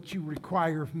is what you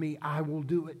require of me, I will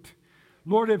do it.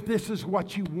 Lord, if this is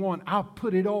what you want, I'll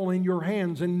put it all in your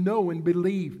hands and know and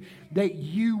believe that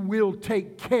you will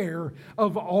take care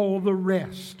of all the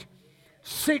rest.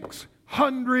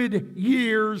 600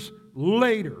 years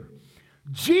later,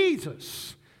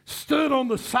 Jesus stood on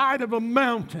the side of a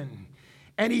mountain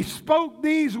and he spoke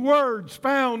these words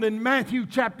found in Matthew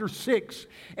chapter 6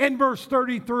 and verse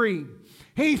 33.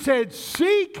 He said,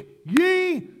 seek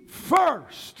ye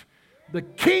first the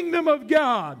kingdom of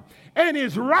God and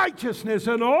his righteousness,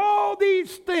 and all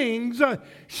these things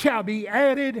shall be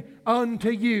added unto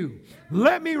you.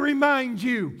 Let me remind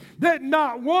you that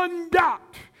not one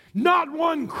dot, not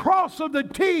one cross of the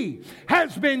T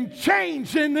has been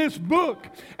changed in this book.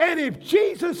 And if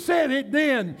Jesus said it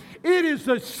then, it is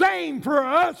the same for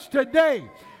us today.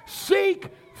 Seek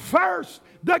first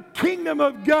the kingdom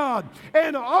of God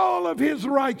and all of his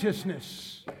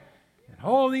righteousness, and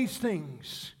all these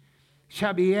things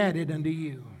shall be added unto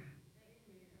you.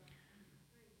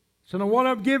 So now what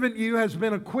I've given you has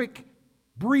been a quick,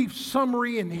 brief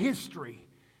summary in history.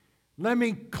 Let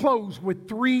me close with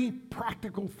 3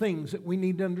 practical things that we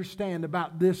need to understand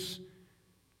about this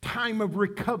time of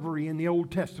recovery in the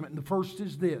Old Testament. And the first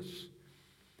is this: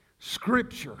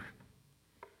 Scripture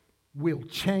will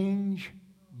change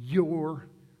your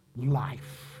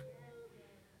life.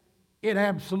 It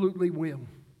absolutely will.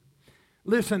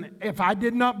 Listen, if I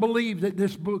did not believe that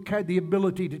this book had the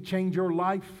ability to change your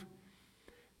life,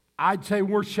 I'd say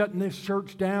we're shutting this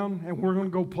church down and we're going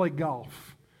to go play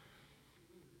golf.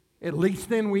 At least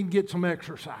then we can get some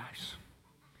exercise.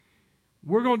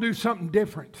 We're going to do something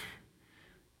different.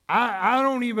 I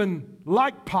don't even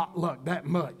like potluck that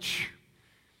much.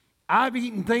 I've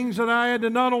eaten things that I had to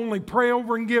not only pray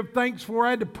over and give thanks for,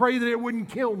 I had to pray that it wouldn't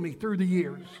kill me through the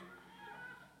years.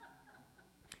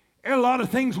 There are a lot of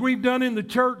things we've done in the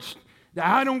church that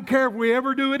I don't care if we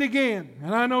ever do it again.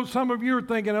 And I know some of you are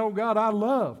thinking, oh God, I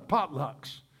love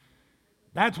potlucks.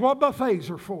 That's what buffets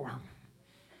are for.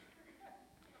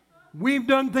 We've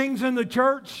done things in the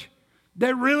church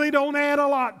that really don't add a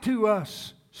lot to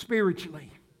us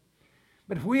spiritually.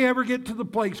 But if we ever get to the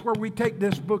place where we take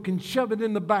this book and shove it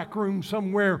in the back room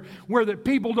somewhere where the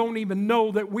people don't even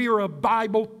know that we are a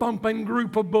Bible-thumping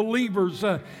group of believers,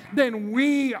 then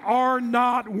we are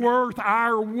not worth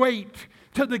our weight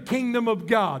to the kingdom of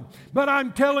God. But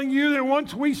I'm telling you that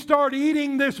once we start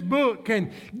eating this book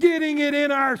and getting it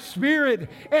in our spirit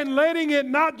and letting it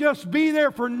not just be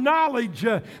there for knowledge,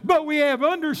 but we have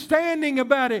understanding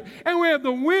about it and we have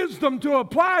the wisdom to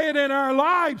apply it in our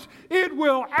lives, it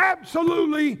will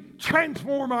absolutely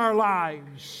transform our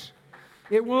lives.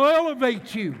 It will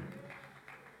elevate you.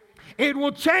 It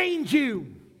will change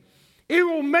you. It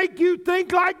will make you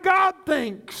think like God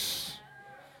thinks.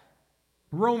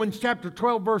 Romans chapter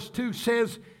 12 verse 2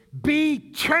 says, be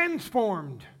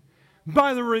transformed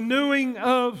by the renewing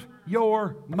of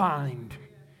your mind.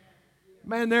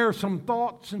 Man, there are some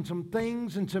thoughts and some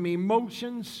things and some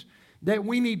emotions that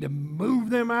we need to move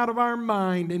them out of our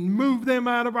mind and move them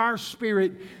out of our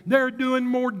spirit. They're doing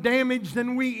more damage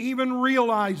than we even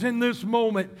realize in this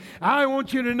moment. I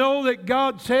want you to know that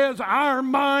God says our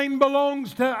mind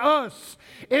belongs to us.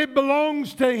 It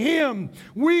belongs to Him.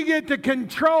 We get to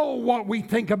control what we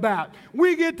think about.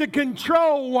 We get to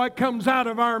control what comes out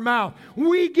of our mouth.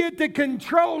 We get to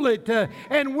control it.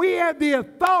 And we have the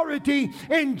authority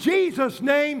in Jesus'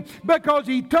 name because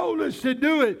He told us to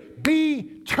do it.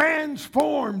 Be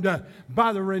transformed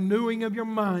by the renewing of your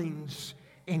minds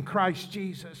in Christ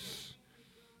Jesus.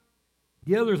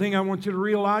 The other thing I want you to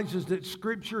realize is that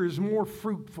Scripture is more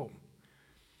fruitful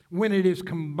when it is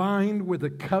combined with a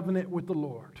covenant with the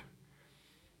Lord.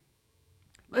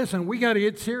 Listen, we got to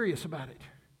get serious about it.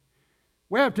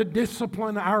 We have to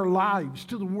discipline our lives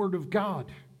to the Word of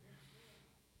God.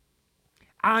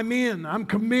 I'm in. I'm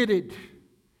committed.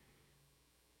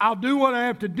 I'll do what I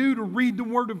have to do to read the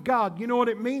Word of God. You know what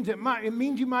it means? It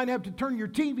means you might have to turn your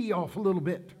TV off a little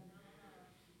bit.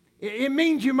 It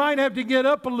means you might have to get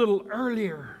up a little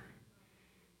earlier.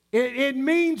 It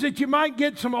means that you might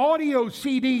get some audio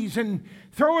CDs and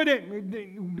throw it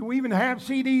in. Do we even have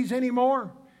CDs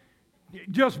anymore?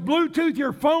 Just Bluetooth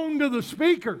your phone to the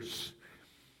speakers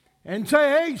and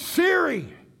say, hey,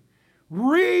 Siri,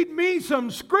 read me some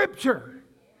scripture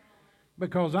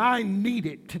because I need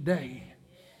it today.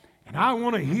 And I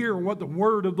want to hear what the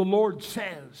word of the Lord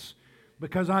says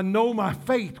because I know my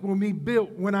faith will be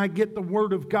built when I get the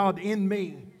word of God in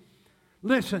me.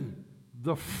 Listen,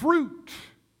 the fruit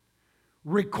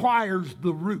requires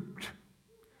the root.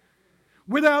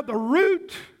 Without the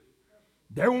root,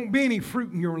 there won't be any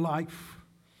fruit in your life.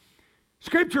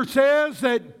 Scripture says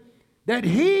that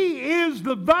He is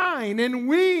the vine and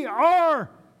we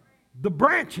are the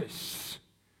branches.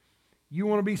 You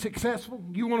want to be successful?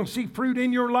 You want to see fruit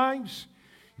in your lives?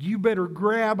 You better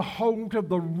grab hold of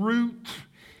the root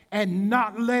and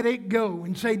not let it go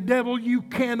and say, devil, you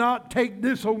cannot take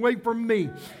this away from me.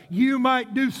 You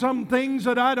might do some things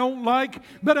that I don't like,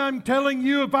 but I'm telling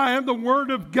you, if I have the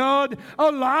Word of God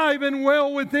alive and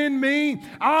well within me,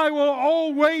 I will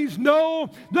always know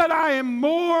that I am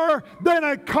more than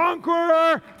a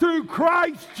conqueror through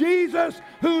Christ Jesus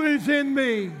who is in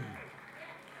me.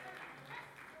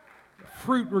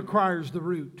 Fruit requires the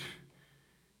root.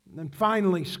 And then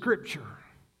finally, Scripture,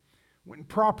 when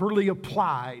properly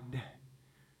applied,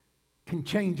 can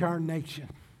change our nation.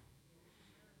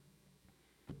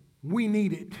 We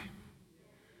need it.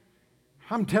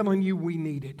 I'm telling you, we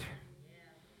need it.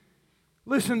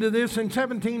 Listen to this. In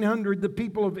 1700, the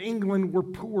people of England were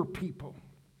poor people.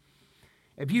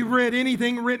 If you've read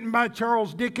anything written by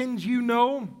Charles Dickens, you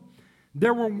know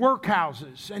there were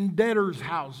workhouses and debtors'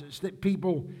 houses that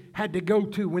people had to go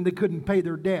to when they couldn't pay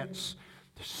their debts.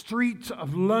 The streets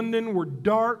of London were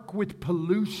dark with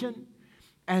pollution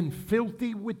and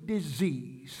filthy with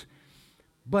disease.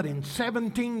 But in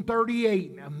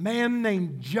 1738, a man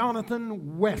named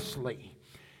Jonathan Wesley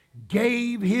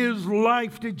gave his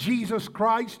life to Jesus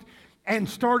Christ and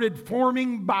started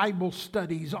forming Bible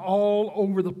studies all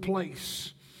over the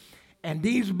place. And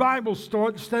these Bible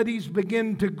studies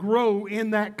began to grow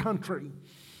in that country.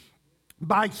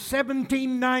 By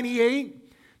 1798,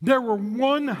 there were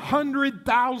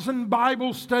 100,000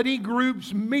 Bible study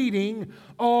groups meeting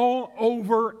all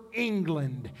over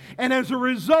England. And as a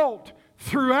result,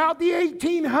 throughout the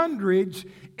 1800s,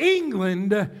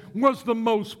 England was the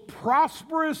most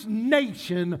prosperous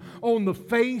nation on the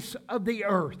face of the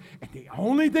earth. And the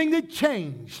only thing that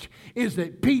changed is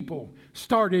that people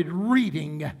started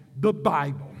reading the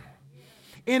Bible.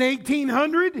 In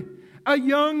 1800, a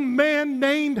young man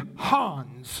named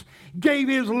Hans gave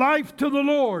his life to the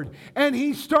Lord, and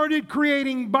he started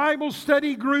creating Bible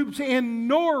study groups in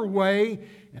Norway,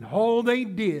 and all they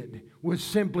did was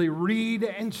simply read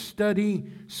and study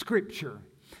Scripture.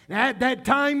 At that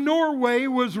time, Norway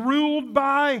was ruled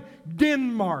by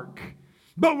Denmark,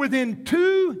 but within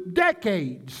 2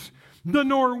 decades, the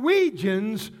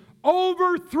Norwegians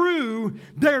overthrew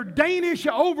their Danish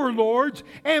overlords,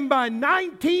 and by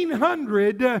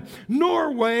 1900,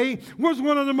 Norway was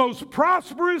one of the most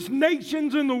prosperous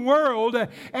nations in the world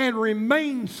and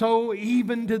remains so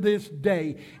even to this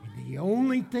day. And the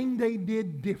only thing they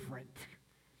did different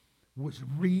was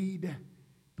read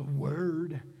the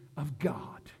Word of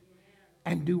God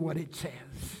and do what it says.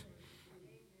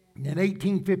 In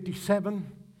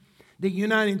 1857, the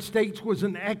United States was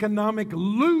an economic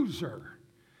loser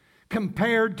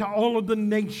compared to all of the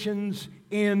nations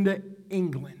in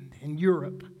England and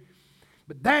Europe.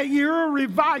 But that year, a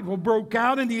revival broke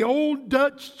out in the old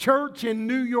Dutch church in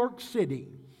New York City.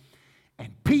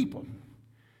 And people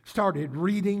started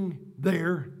reading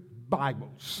their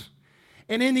Bibles.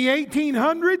 And in the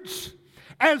 1800s,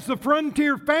 as the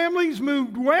frontier families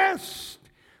moved west,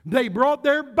 they brought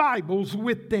their Bibles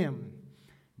with them.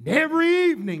 And every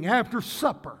evening after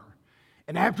supper,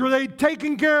 and after they'd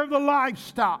taken care of the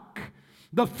livestock,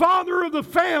 the father of the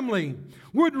family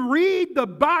would read the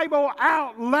Bible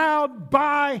out loud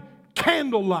by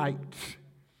candlelight.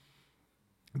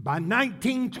 By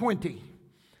 1920,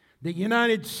 the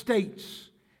United States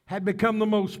had become the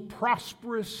most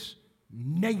prosperous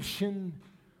nation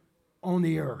on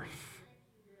the earth.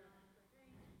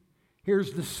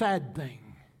 Here's the sad thing.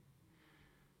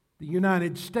 The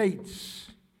United States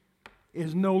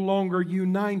is no longer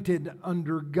united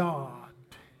under God.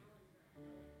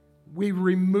 We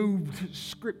removed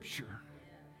Scripture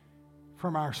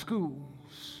from our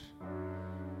schools.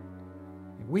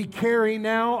 We carry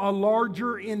now a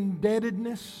larger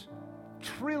indebtedness,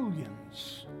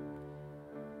 trillions,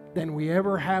 than we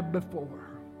ever have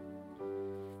before.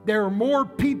 There are more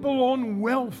people on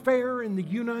welfare in the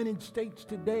United States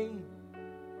today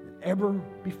than ever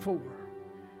before.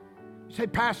 Say,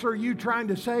 Pastor, are you trying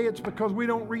to say it's because we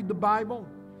don't read the Bible?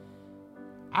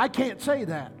 I can't say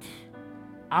that.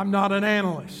 I'm not an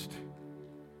analyst.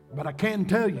 But I can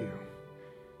tell you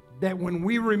that when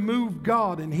we remove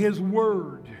God and His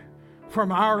Word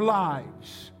from our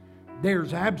lives,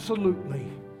 there's absolutely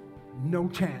no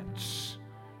chance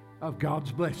of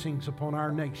God's blessings upon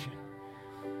our nation.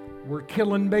 We're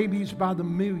killing babies by the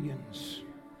millions.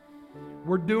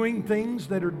 We're doing things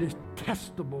that are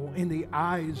detestable in the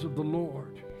eyes of the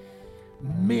Lord.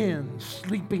 Men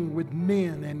sleeping with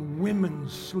men and women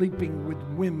sleeping with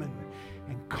women,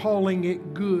 and calling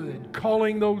it good,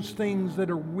 calling those things that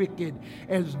are wicked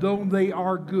as though they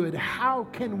are good. How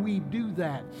can we do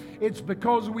that? It's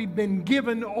because we've been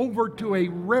given over to a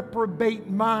reprobate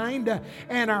mind,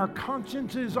 and our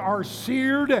consciences are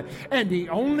seared, and the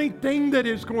only thing that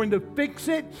is going to fix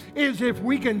it is if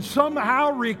we can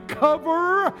somehow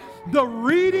recover the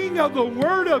reading of the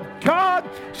Word of God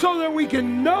so that we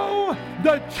can know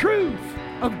the truth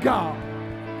of God.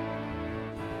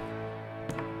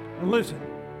 Now listen,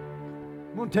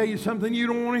 I'm going to tell you something you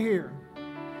don't want to hear.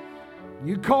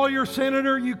 You call your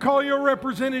senator, you call your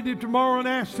representative tomorrow and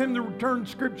ask them to return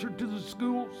Scripture to the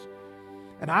schools,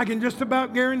 and I can just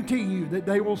about guarantee you that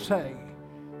they will say,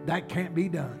 that can't be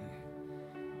done.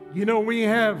 You know, we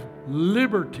have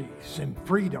liberties and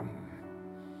freedom.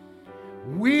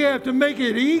 We have to make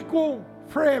it equal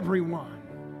for everyone.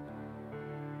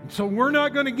 And so we're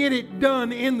not going to get it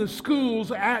done in the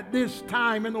schools at this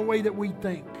time in the way that we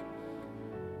think.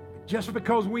 Just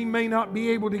because we may not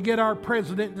be able to get our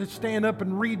president to stand up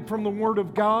and read from the Word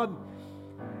of God,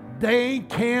 they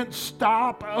can't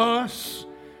stop us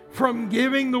from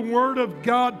giving the Word of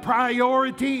God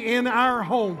priority in our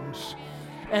homes.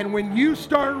 And when you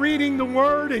start reading the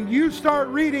Word, and you start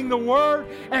reading the Word,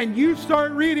 and you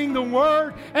start reading the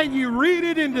Word, and you read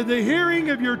it into the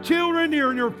hearing of your children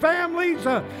and your families,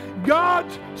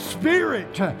 God's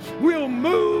Spirit will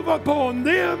move upon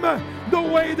them the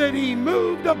way that He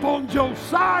moved upon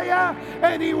Josiah,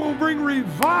 and He will bring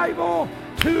revival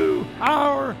to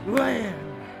our land.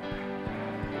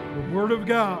 The Word of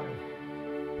God.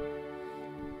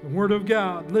 The Word of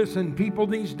God. Listen, people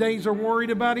these days are worried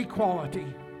about equality.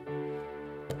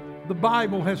 The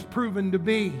Bible has proven to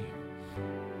be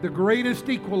the greatest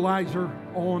equalizer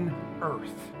on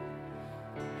earth.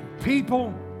 And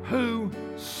people who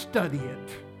study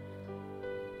it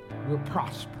will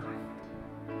prosper.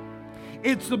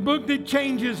 It's the book that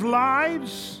changes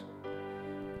lives,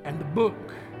 and the book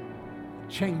that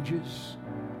changes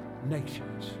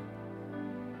nations.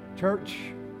 Church,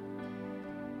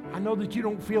 I know that you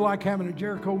don't feel like having a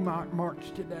Jericho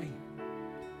march today.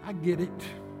 I get it.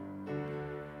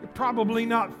 You're probably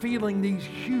not feeling these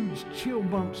huge chill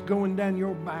bumps going down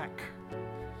your back.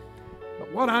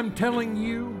 But what I'm telling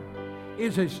you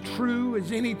is as true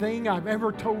as anything I've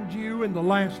ever told you in the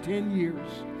last 10 years.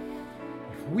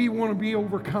 If we want to be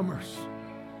overcomers,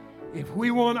 if we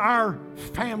want our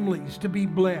families to be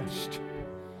blessed,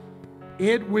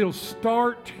 it will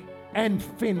start and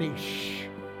finish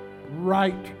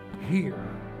right here.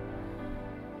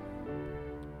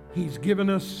 He's given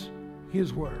us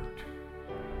His Word.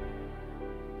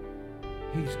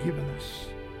 He's given us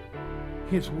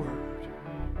His Word.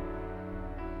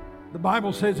 The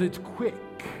Bible says it's quick.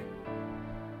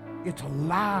 It's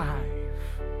alive.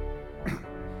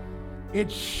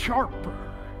 It's sharper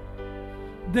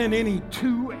than any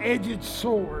two-edged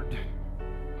sword.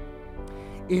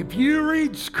 If you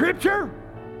read Scripture,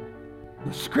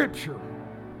 the Scripture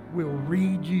will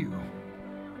read you.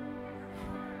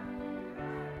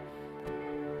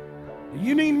 Do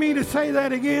you need me to say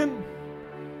that again?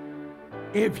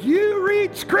 If you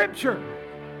read Scripture,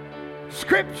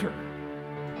 Scripture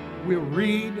will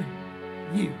read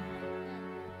you.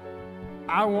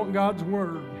 I want God's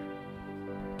Word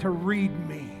to read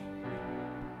me,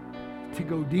 to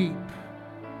go deep,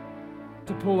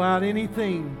 to pull out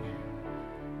anything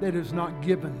that is not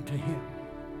given to Him.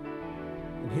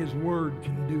 And His Word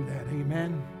can do that.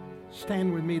 Amen.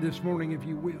 Stand with me this morning if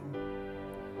you will.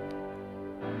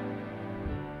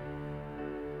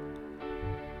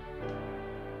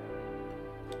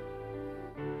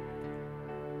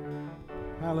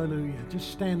 Hallelujah.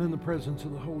 Just stand in the presence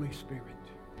of the Holy Spirit.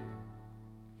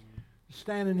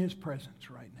 Stand in His presence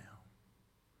right now.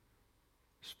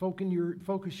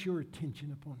 Focus your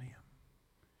attention upon Him.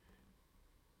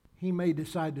 He may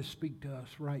decide to speak to us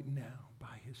right now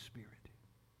by His Spirit.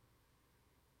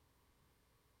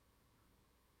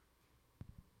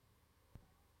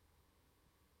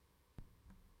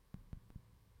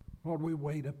 Lord, we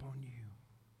wait upon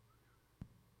You.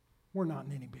 We're not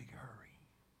in any big hurry.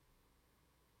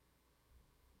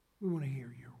 We want to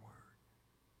hear Your word.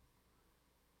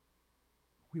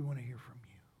 We want to hear from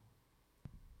you.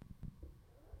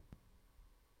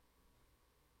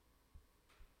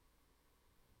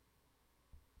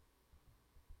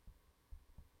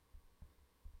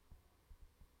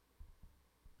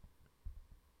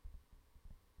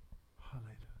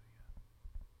 Hallelujah.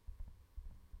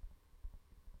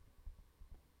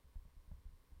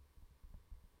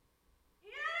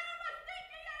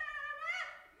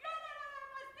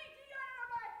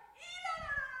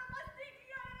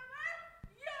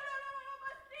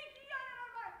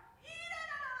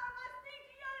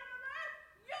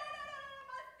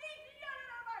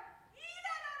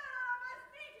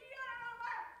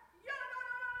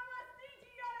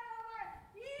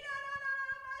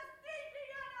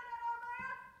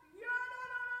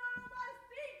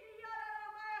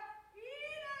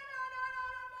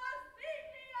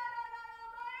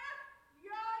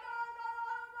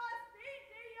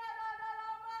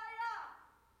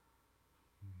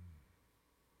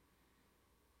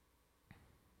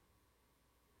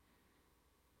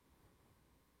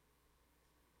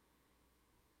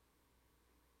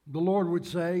 The Lord would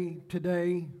say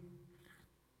today,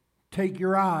 take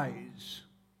your eyes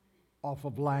off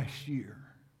of last year.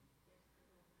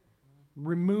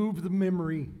 Remove the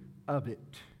memory of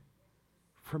it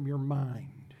from your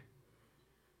mind.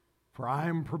 For I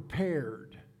am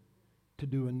prepared to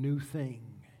do a new thing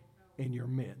in your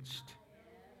midst.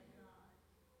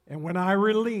 And when I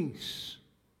release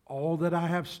all that I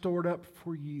have stored up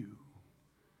for you,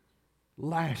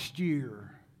 last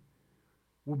year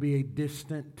will be a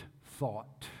distant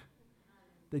thought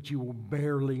that you will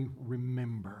barely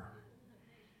remember.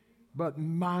 But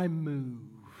my move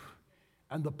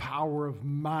and the power of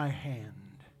my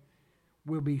hand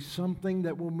will be something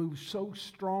that will move so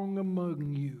strong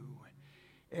among you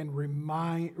and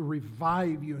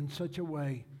revive you in such a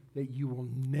way that you will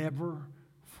never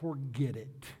forget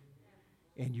it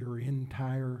in your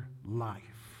entire life.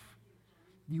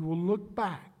 You will look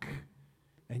back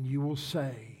and you will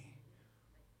say,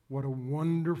 what a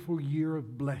wonderful year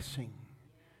of blessing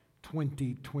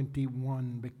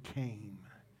 2021 became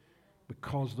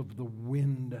because of the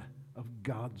wind of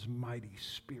God's mighty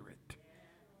Spirit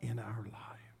in our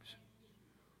lives.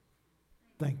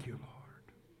 Thank you,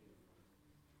 Lord.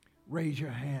 Raise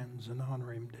your hands and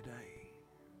honor Him today.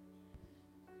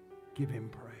 Give Him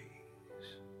praise.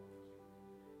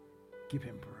 Give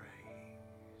Him praise.